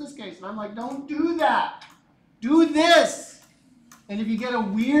 and what's this case? And I'm like, don't do that. Do this. And if you get a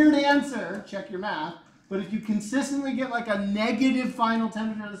weird answer, check your math, but if you consistently get like a negative final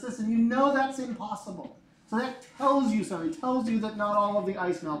temperature of the system, you know that's impossible. So that tells you something. It tells you that not all of the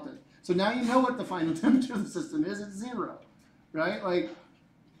ice melted. So now you know what the final temperature of the system is. It's 0, right? Like,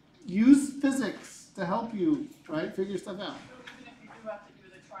 use physics to help you, right? Figure stuff out. So even if you do have to do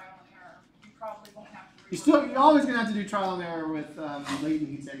the trial and error, you probably won't have to You're always going to have to do trial and error with latent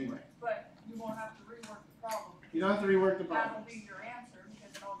heats anyway. But you won't have to rework the problem. You don't have to rework the That'll problem. be your answer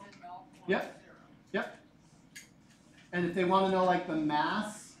because it all did melt. Yep. Yep. And if they want to know like the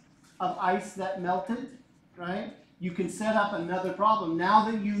mass of ice that melted, right? You can set up another problem. Now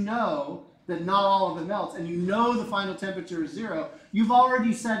that you know that not all of it melts, and you know the final temperature is 0, you've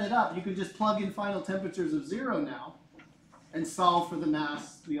already set it up. You can just plug in final temperatures of 0 now and solve for the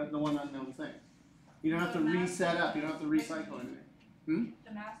mass, the one unknown thing. You don't have to reset up. You don't have to recycle anything.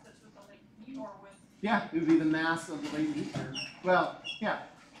 The mass that's with the latent heat or with. Yeah, it would be the mass of the latent heat curve. Well, yeah,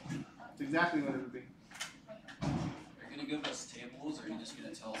 that's exactly what it would be. Are you going to give us tables, or are you just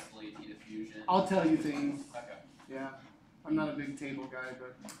going to tell us the latent heat of fusion? I'll tell you things. Okay. Yeah, I'm not a big table guy,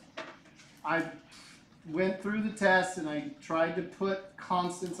 but I went through the test and I tried to put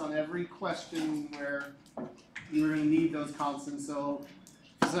constants on every question where you were going to need those constants. So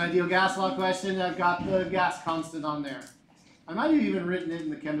if it's an ideal gas law question, I've got the gas constant on there. I might have even written it in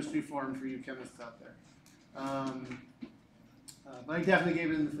the chemistry form for you chemists out there. But I definitely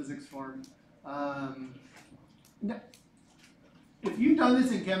gave it in the physics form. If you've done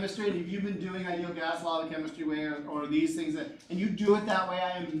this in chemistry, and if you've been doing ideal gas law the chemistry way, or these things, and you do it that way,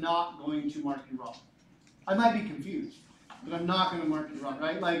 I am not going to mark you wrong. I might be confused, but I'm not going to mark you wrong,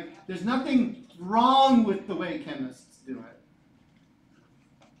 right? Like, there's nothing wrong with the way chemists do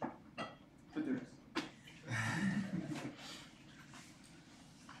it. But there is.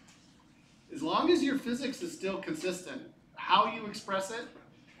 As long as your physics is still consistent, how you express it,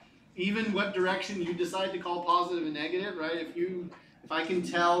 even what direction you decide to call positive and negative, right? If I can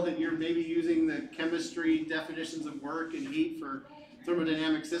tell that you're maybe using the chemistry definitions of work and heat for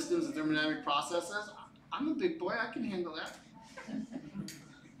thermodynamic systems and thermodynamic processes, I'm a big boy, I can handle that.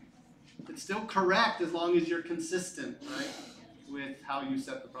 It's still correct as long as you're consistent, right, with how you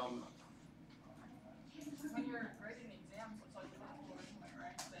set the problem up. When you're grading the exams, it's like the multiple anyway,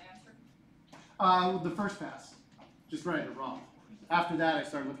 right? The answer? The first pass, just right or wrong. After that, I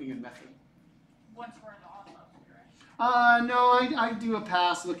start looking at method. Once we're in the on level, right? No, I do a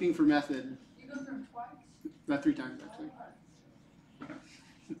pass looking for method. You go through them twice? About 3 times, actually.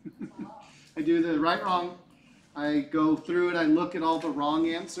 I do the right, wrong. I go through it. I look at all the wrong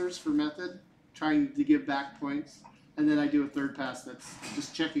answers for method, trying to give back points. And then I do a third pass that's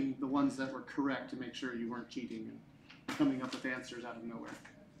just checking the ones that were correct to make sure you weren't cheating. coming up with answers out of nowhere.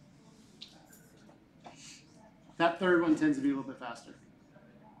 That third one tends to be a little bit faster.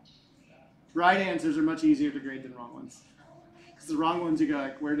 Right answers are much easier to grade than wrong ones. Because the wrong ones, you go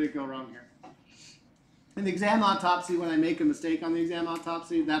like, where did it go wrong here? In the exam autopsy, when I make a mistake on the exam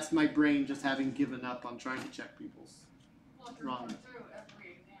autopsy, that's my brain just having given up on trying to check people's wrong. Through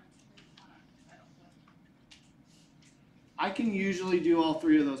every exam, I don't think. I can usually do all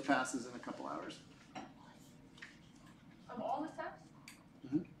 3 of those passes in a couple hours. Of all the tests?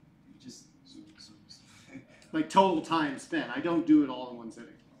 You just zoom. Like total time spent. I don't do it all in one sitting.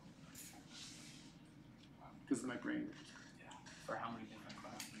 Because of my brain. For how many different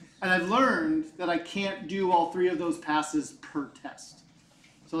classes? And I've learned that I can't do all 3 of those passes per test.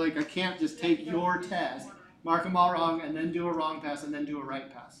 So like I can't just take your test, mark them all wrong, and then do a wrong pass, and then do a right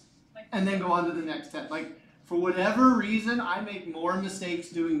pass. And then go on to the next test. Like, for whatever reason, I make more mistakes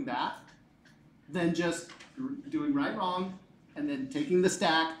doing that than just doing right, wrong, and then taking the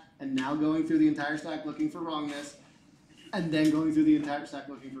stack, and now going through the entire stack looking for wrongness, and then going through the entire stack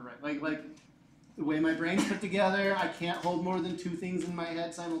looking for right. Like the way my brain's put together, I can't hold more than 2 things in my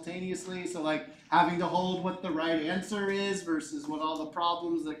head simultaneously. So like having to hold what the right answer is versus what all the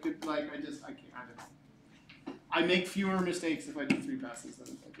problems that could I can't. I make fewer mistakes if I do 3 passes than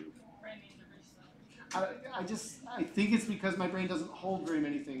if I do. I think it's because my brain doesn't hold very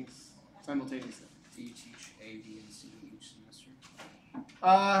many things simultaneously. Do you teach A, B, and C each semester?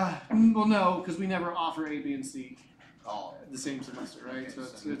 Well, no, because we never offer A, B, and C Oh, the same semester, right? Okay, So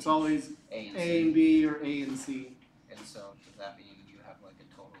so you it's always A and A C. and B or A and C. And so does that mean you have like a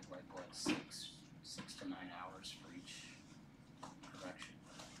total of like what, 6 to 9 hours for each correction?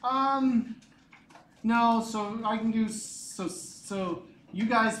 No, so I can do so you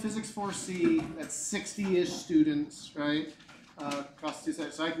guys physics 4C, that's 60-ish students, right? Across 2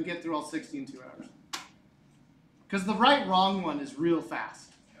 sets, so I can get through all 60 in 2 hours. Because the right wrong one is real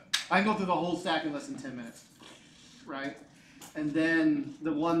fast. I can go through the whole stack in less than 10 minutes, right? And then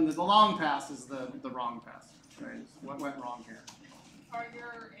the long pass is the wrong pass, right? It's what went wrong here? Are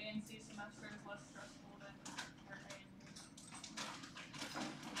your A and C semesters less stressful than your A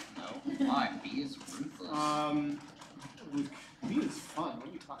and B? No. Why? B is ruthless. B is fun. What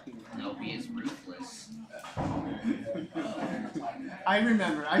are you talking about? No, B is ruthless.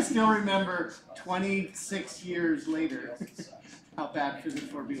 I still remember 26 years later how bad physics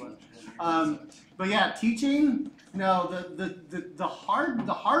 4B was. But yeah, teaching, no, the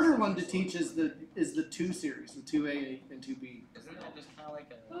harder one to teach is the 2 series, the 2A and 2B. Isn't that just kind of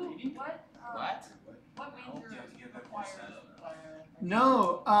like a... What? What? What major requires?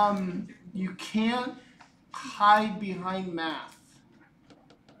 No, you can't hide behind math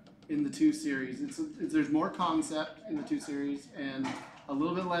in the 2 series. There's more concept in the 2 series and a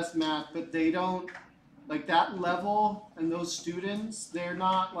little bit less math, but they don't, like that level and those students, they're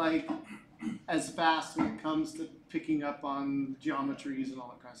not like as fast when it comes to picking up on geometries and all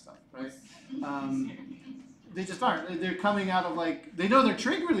that kind of stuff, right? They just aren't. They're coming out of like, they know their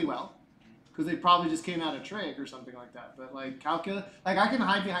trig really well, because they probably just came out of trig or something like that. But like calculus, like I can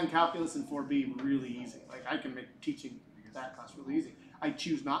hide behind calculus in 4B really easy. Like I can make teaching that class really easy. I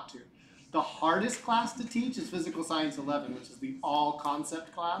choose not to. The hardest class to teach is Physical Science 11, which is the all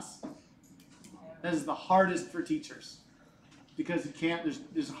concept class. That is the hardest for teachers because you can't.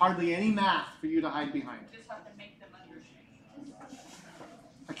 There's hardly any math for you to hide behind. You just have to make them understand.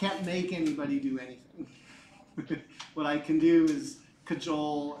 I can't make anybody do anything. What I can do is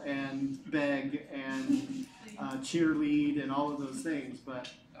cajole and beg and cheerlead and all of those things, but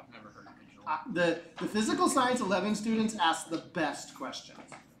I've never heard of cajole. the Physical Science 11 students ask the best questions.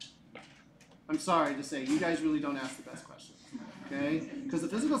 I'm sorry to say, you guys really don't ask the best questions, okay? Because the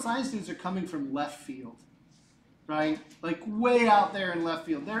Physical Science students are coming from left field, right? Like way out there in left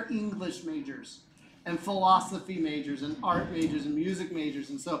field. They're English majors and philosophy majors and art majors and music majors,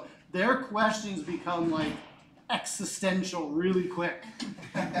 and so their questions become like existential really quick,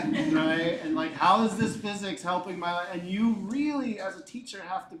 right? And like, how is this physics helping my life? And you really, as a teacher,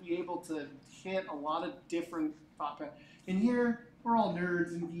 have to be able to hit a lot of different thought patterns. And here, we're all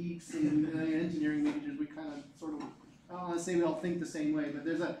nerds and geeks and engineering majors. We kind of sort of, I don't want to say we all think the same way, but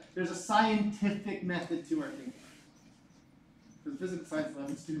there's a scientific method to our thinking. For the physical science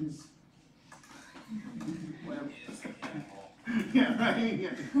 11 students, whatever. Yeah, right?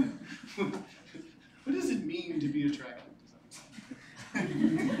 Yeah. What does it mean to be attractive to someone?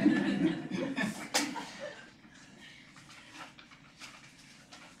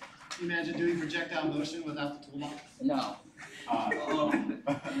 Imagine doing projectile motion without the toolbox. No. That's what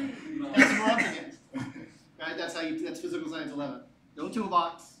we're up against. Right? That's Physical Science 11. No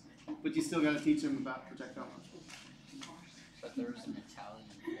toolbox, but you still got to teach them about projectile motion. but there was an Italian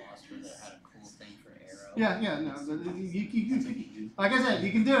philosopher that had a cool thing for arrow. Yeah, no. Like I said,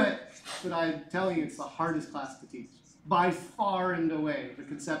 you can do it, but I'm telling you, it's the hardest class to teach. By far and away, the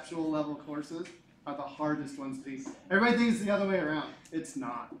conceptual level courses are the hardest ones to teach. Everybody thinks it's the other way around. It's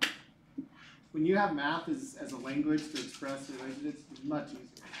not. When you have math as a language to express relationships, it's much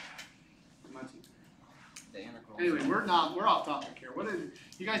easier. Much easier. Anyway, we're off topic here. What is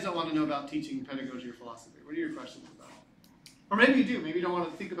you guys don't want to know about teaching pedagogy or philosophy? What are your questions about? Or maybe you do. Maybe you don't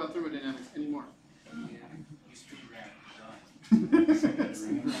want to think about thermodynamics anymore. Yeah, history grad, I think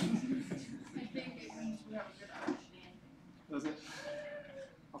it means we have a good understanding. Does it?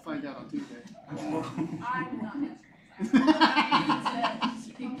 I'll find out on Tuesday. I do not answer.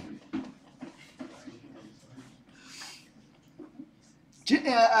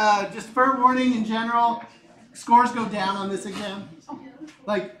 Just fair warning in general, scores go down on this exam.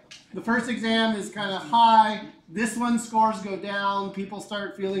 Like, the first exam is kind of high. This one, scores go down. People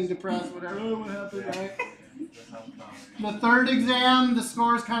start feeling depressed, whatever. Oh, what happened, right? The third exam, the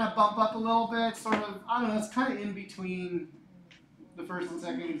scores kind of bump up a little bit. Sort of, I don't know, it's kind of in between the first and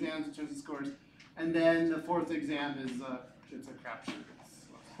second exams in terms of scores. And then the fourth exam is it's a crapshoot. It's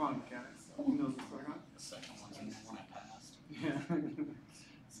quantum mechanics. So who knows what's going on? The second one's the one I passed. Yeah.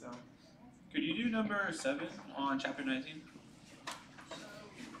 So. Could you do number 7 on chapter 19?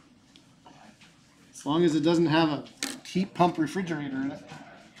 As long as it doesn't have a heat pump refrigerator in it.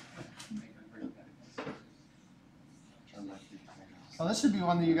 Well, this should be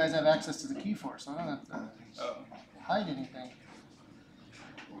one that you guys have access to the key for, so I don't have to hide anything.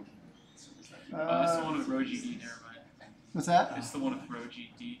 It's the one with row GD, never mind. What's that? It's the one with row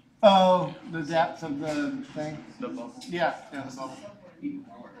GD, Oh, the depth of the thing? the bubble. Yeah, the bubble.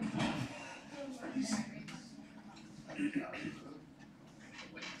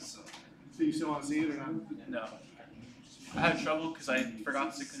 So you still want to see it or not? No. I had trouble because I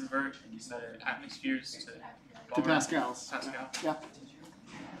forgot to convert the atmospheres to To Pascal's. Pascal. Yeah.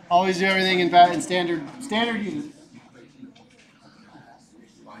 Always do everything in standard units.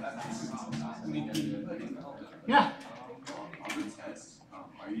 Yeah.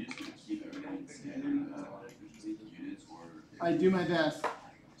 Are you just gonna keep everything standard units or? I do my best.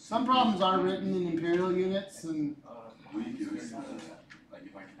 Some problems are written in imperial units, and What do you do if, like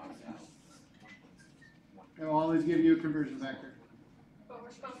if I come down? they'll always give you a conversion factor. But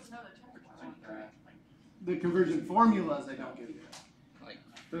we're supposed to know the temperature, right? The conversion formulas I don't give you. Like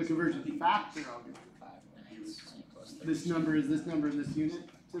The conversion factor I'll give you. 5 This number is this number in this unit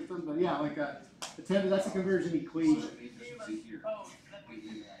system, but yeah, like that's a conversion equation. If you gave us both, then we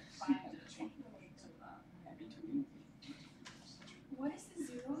could find the weeks of that. What is the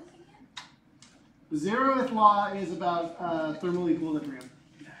zeroth again? The zeroth law is about thermal equilibrium.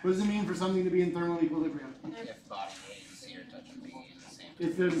 What does it mean for something to be in thermal equilibrium? if body A and C are touching B in the same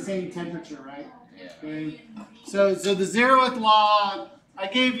If they're the same temperature, right? Yeah. Okay. So the zeroth law, I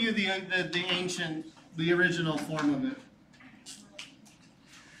gave you the original form of it.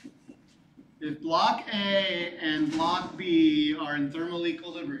 If block A and block B are in thermal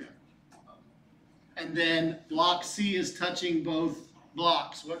equilibrium, and then block C is touching both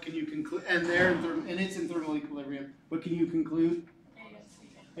blocks, what can you conclude? And it's in thermal equilibrium. What can you conclude?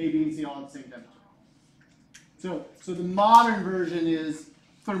 A, B, and C all at the same temperature. So the modern version is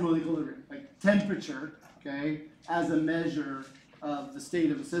thermal equilibrium, like temperature, okay, as a measure of the state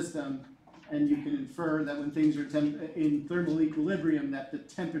of a system, and you can infer that when things are in thermal equilibrium, that the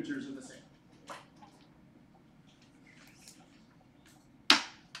temperatures are the same.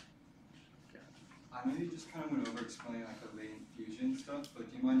 I know you just kind of went over explaining like the latent fusion stuff,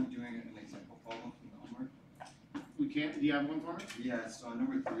 but do you mind doing an example problem from the homework? We can't. Do you have one for me? Yeah, so on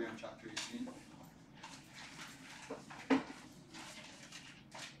number 3 on chapter 18.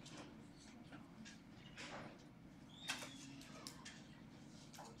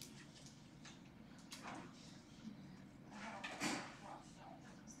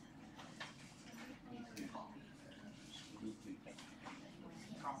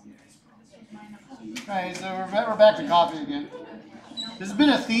 Alright, so we're back to coffee again. This has been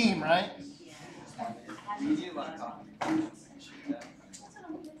a theme, right?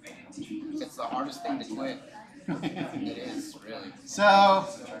 It's the hardest thing to quit. It is, really. So,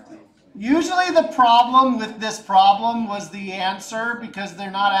 usually the problem with this problem was the answer because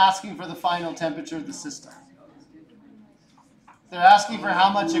they're not asking for the final temperature of the system. They're asking for how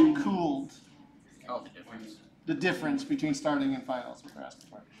much it cooled. Oh, the difference. The difference between starting and final is what they're asking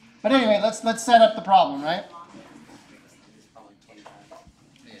for. But anyway, let's set up the problem, right?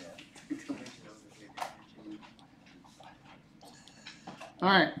 All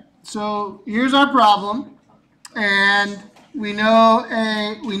right, so here's our problem, and we know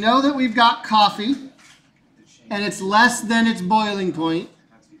that we've got coffee, and it's less than its boiling point.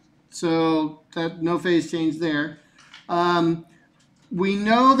 So that no phase change there. We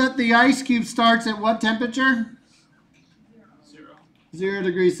know that the ice cube starts at what temperature? 0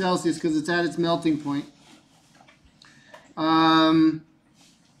 degrees Celsius because it's at its melting point. And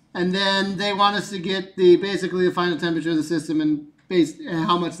then they want us to get basically the final temperature of the system and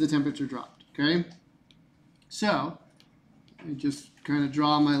how much the temperature dropped. Okay. So let me just kind of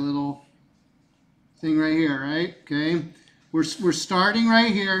draw my little thing right here, right? Okay. We're starting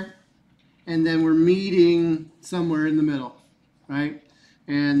right here, and then we're meeting somewhere in the middle, right?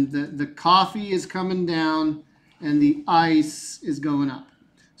 And the coffee is coming down, and the ice is going up.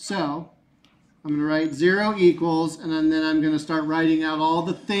 So I'm going to write 0 equals, and then I'm going to start writing out all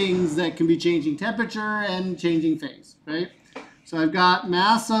the things that can be changing temperature and changing phase, right? So I've got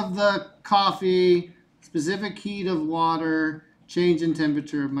mass of the coffee, specific heat of water, change in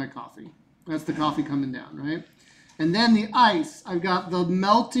temperature of my coffee. That's the coffee coming down, right? And then the ice, I've got the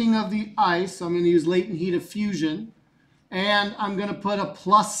melting of the ice, so I'm going to use latent heat of fusion, and I'm going to put a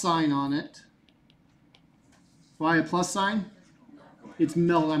plus sign on it. Why a plus sign? It's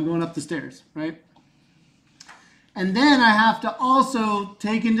melt. I'm going up the stairs, right? And then I have to also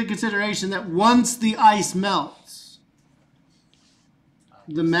take into consideration that once the ice melts,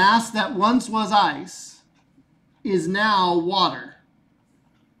 the mass that once was ice is now water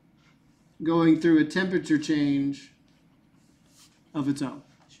going through a temperature change of its own.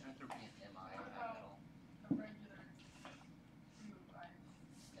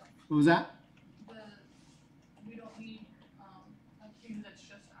 What was that? We don't need a cube that's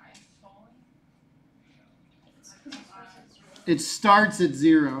just ice falling. It starts at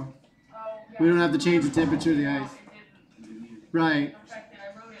 0. Oh, yeah. We don't have to change the temperature of the ice. It didn't Right. affect it. I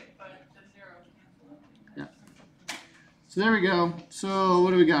wrote it, but the 0 canceled. Yeah. So there we go. So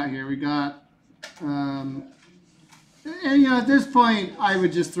what do we got here? We got, and at this point, I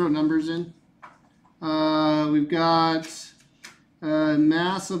would just throw numbers in. We've got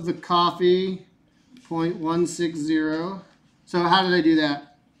mass of the coffee, 0.160. So how did I do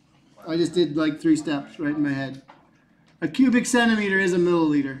that? I just did like 3 steps right in my head. A cubic centimeter is a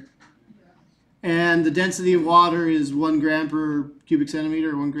milliliter. And the density of water is 1 gram per cubic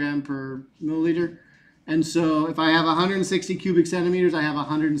centimeter, or 1 gram per milliliter. And so if I have 160 cubic centimeters, I have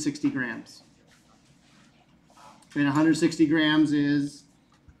 160 grams. And 160 grams is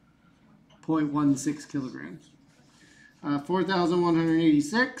 0.16 kilograms.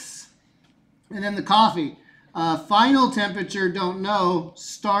 4,186. And then the coffee. Final temperature, don't know,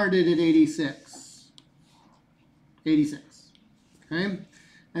 started at 86. 86. Okay.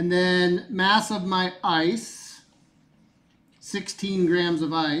 And then mass of my ice, 16 grams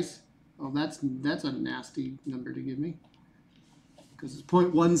of ice. Oh, that's a nasty number to give me, because it's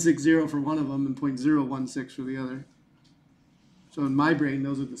 0.160 for one of them and 0.016 for the other. So in my brain,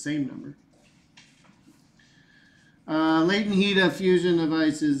 those are the same number. Latent heat of fusion of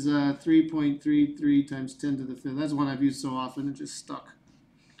ice is 3.33 times 10 to the 5th. That's one I've used so often, it just stuck.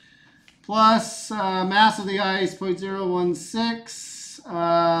 Plus mass of the ice, 0.016.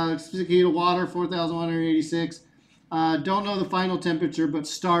 Specific heat of water, 4,186. Don't know the final temperature, but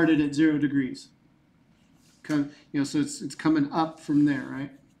started at 0 degrees. So it's coming up from there,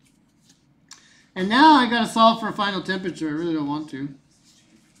 right? And now I got to solve for a final temperature. I really don't want to,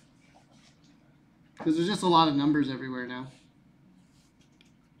 because there's just a lot of numbers everywhere now.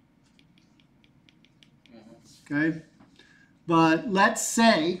 Okay, but let's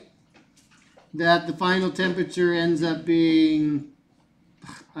say that the final temperature ends up being,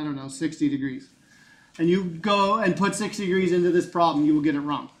 I don't know, 60 degrees. And you go and put 60 degrees into this problem, you will get it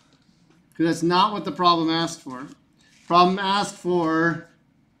wrong. Because that's not what the problem asked for. Problem asked for,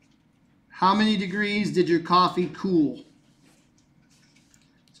 how many degrees did your coffee cool?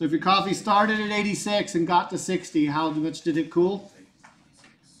 So if your coffee started at 86 and got to 60, how much did it cool?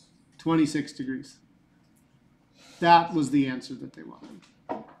 26 degrees. That was the answer that they wanted.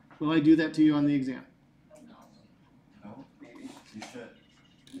 Will I do that to you on the exam? No, maybe. You should.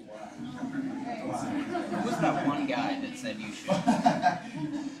 Who was that one guy that said you should?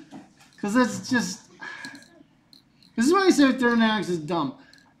 Because that's just, this is why I say thermodynamics is dumb.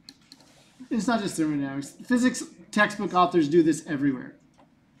 It's not just thermodynamics. Physics textbook authors do this everywhere.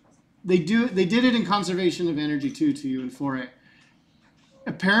 They did it in conservation of energy too, to you in 4A.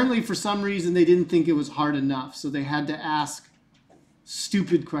 Apparently, for some reason, they didn't think it was hard enough, so they had to ask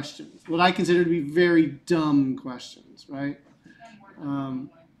stupid questions, what I consider to be very dumb questions, right?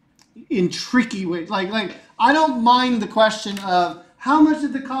 In tricky ways. Like I don't mind the question of how much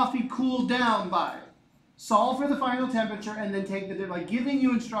did the coffee cool down by? solve for the final temperature, and then take the, like giving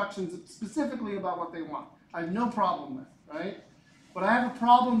you instructions specifically about what they want. I have no problem with, right? What I have a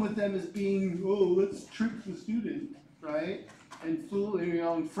problem with them is being, oh, let's trick the student, right? And fool,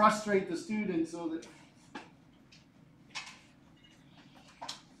 and frustrate the student so that,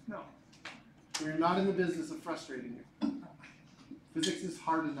 no. We're not in the business of frustrating you. Physics is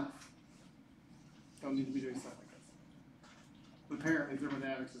hard enough. Don't need to be doing stuff like this. But apparently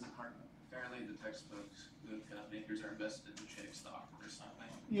thermodynamics isn't hard enough. Apparently the textbooks, the makers are invested in Jake stock or something.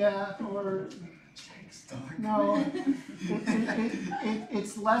 Yeah, or no,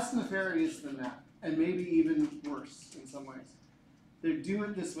 it's less nefarious than that, and maybe even worse in some ways. They do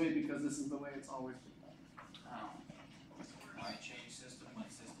it this way because this is the way it's always been done. Why change system when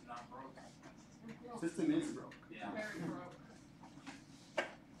system not broke? System is broke. Yeah. Very broke.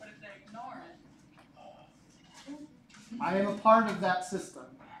 But if they ignore it, I am a part of that system,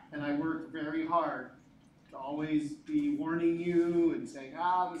 and I work very hard to always be warning you and saying,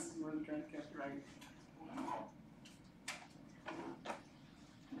 this is where they're trying to get it right.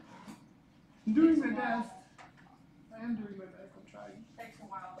 I'm doing my best. I am doing my best. I'm trying. it takes a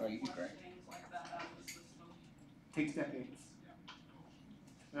while Oh, to you work can try. things like that out of the system. Takes decades.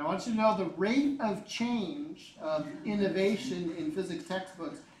 And I want you to know the rate of change of innovation in physics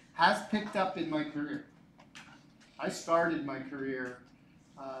textbooks has picked up in my career. I started my career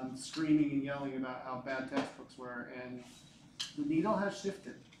screaming and yelling about how bad textbooks were, and the needle has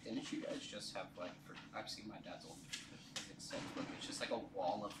shifted. Didn't you guys just have like, I've seen my dad's old physics textbook, it's just like a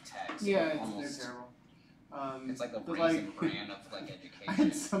wall of text. Yeah, almost, they're terrible. It's like a but Raisin Bran of like I had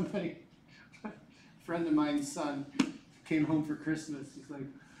education. somebody, a friend of mine's son, came home for Christmas. He's like,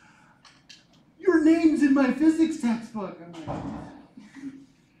 "Your name's in my physics textbook." I'm like,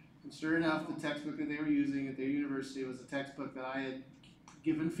 and sure enough, the textbook that they were using at their university was a textbook that I had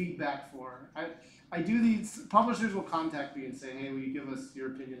given feedback for. I do these, publishers will contact me and say, "Hey, will you give us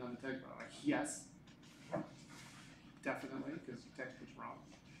your opinion on the textbook?" I'm like, "Yes, definitely, because the textbook's wrong."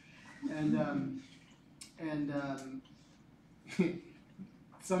 And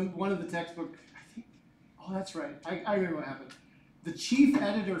one of the textbook, I think, oh, that's right. I remember what happened. The chief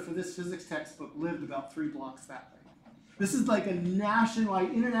editor for this physics textbook lived about 3 blocks that way. This is like a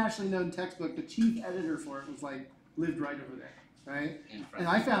internationally known textbook. The chief editor for it was like, lived right over there, right? And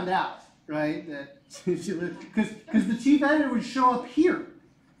I found out, right, that she lived, because the chief editor would show up here.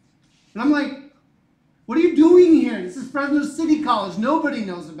 And I'm like, what are you doing here? This is Fresno City College. Nobody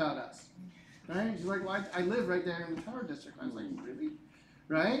knows about us. Right? She's like, well, I live right there in the Tower District. I was like, really?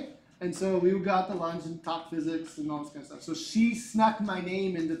 Right? And so we got to lunch and talk physics and all this kind of stuff. So she snuck my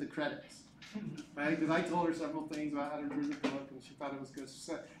name into the credits. Right? Because I told her several things about how to read the book, and she thought it was good.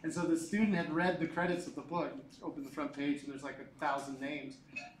 And so the student had read the credits of the book. He opened the front page, and there's like 1,000 names.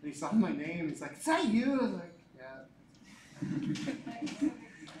 And he saw my name. He's like, "Is that you?" I was like, "Yeah."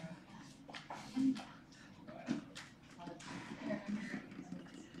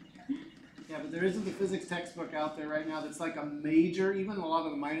 Yeah, but there isn't a physics textbook out there right now that's like a major, even a lot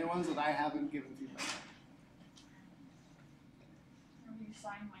of the minor ones that I haven't given feedback. Remember you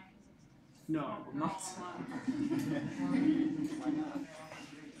signed my physics. No, I'm not.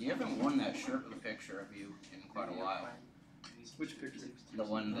 You haven't worn that shirt with a picture of you in quite a while. Which picture? The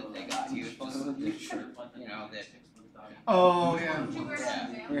one that they got you, the shirt, you know, that. Oh, yeah. Did you wear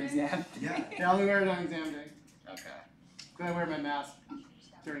that exam Where's day? that? Yeah. Yeah, I only wear it on exam day. Okay. Because I wear my mask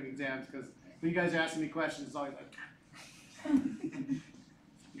during exams, because when you guys are asking me questions, it's always like,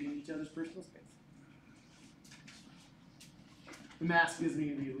 you in each other's personal space. The mask gives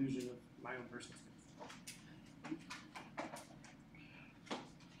me the illusion of my own personal space.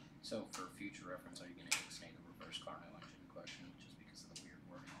 So for future reference, are you going to ixnay the reverse Carnot engine question just because of the weird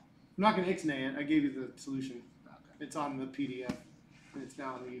wording? I'm not going to ixnay it. I gave you the solution. Okay. It's on the PDF, and it's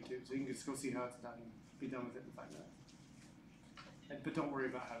now on the YouTube, so you can just go see how it's done and be done with it in 5 minutes. But don't worry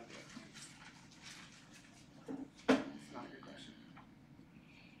about how to do it. It's not a good question.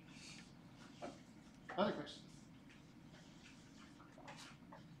 Other questions?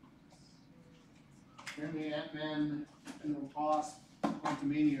 Apparently Ant-Man and the Wasp,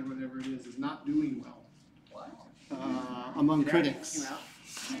 Quantumania, or whatever it is not doing well. What? Among critics.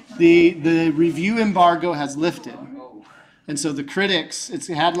 The review embargo has lifted. Oh. And so the critics, it's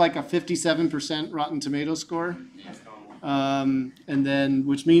had like a 57% Rotten Tomato score. And then,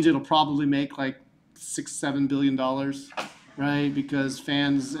 which means it'll probably make like $6-7 billion, right? Because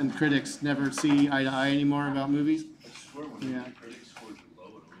fans and critics never see eye to eye anymore about movies. Yeah.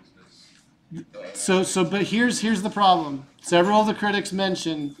 But here's the problem. Several of the critics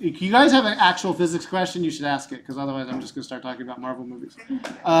mentioned. If you guys have an actual physics question, you should ask it, because otherwise I'm just going to start talking about Marvel movies.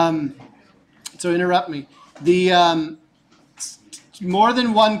 So interrupt me. The more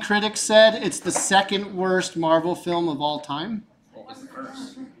than one critic said it's the second worst Marvel film of all time. What was the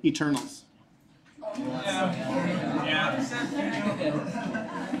first? Eternals. I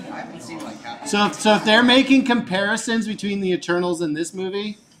haven't seen like half. So if they're making comparisons between the Eternals and this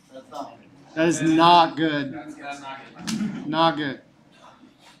movie, that is not good. Not good.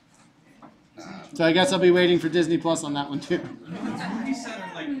 So I guess I'll be waiting for Disney Plus on that one too. Movies that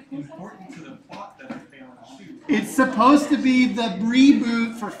are like important to the plot that are failing too. It's supposed to be the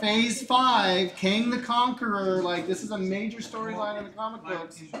reboot for Phase 5, King the Conqueror. Like, this is a major storyline in the comic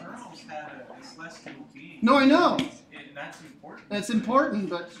books. Eternals had a celestial being. No, I know. And that's important. That's important,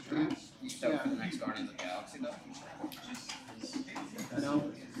 but You start for the next Guardians of the Galaxy though?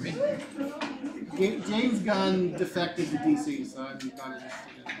 no. James Gunn defected to DC, so I'm not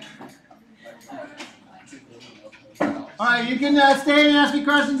interested in it. Alright, you can stay and ask me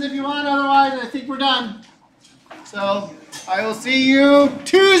questions if you want, otherwise I think we're done. So, I will see you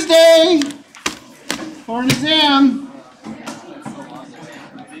Tuesday for an exam.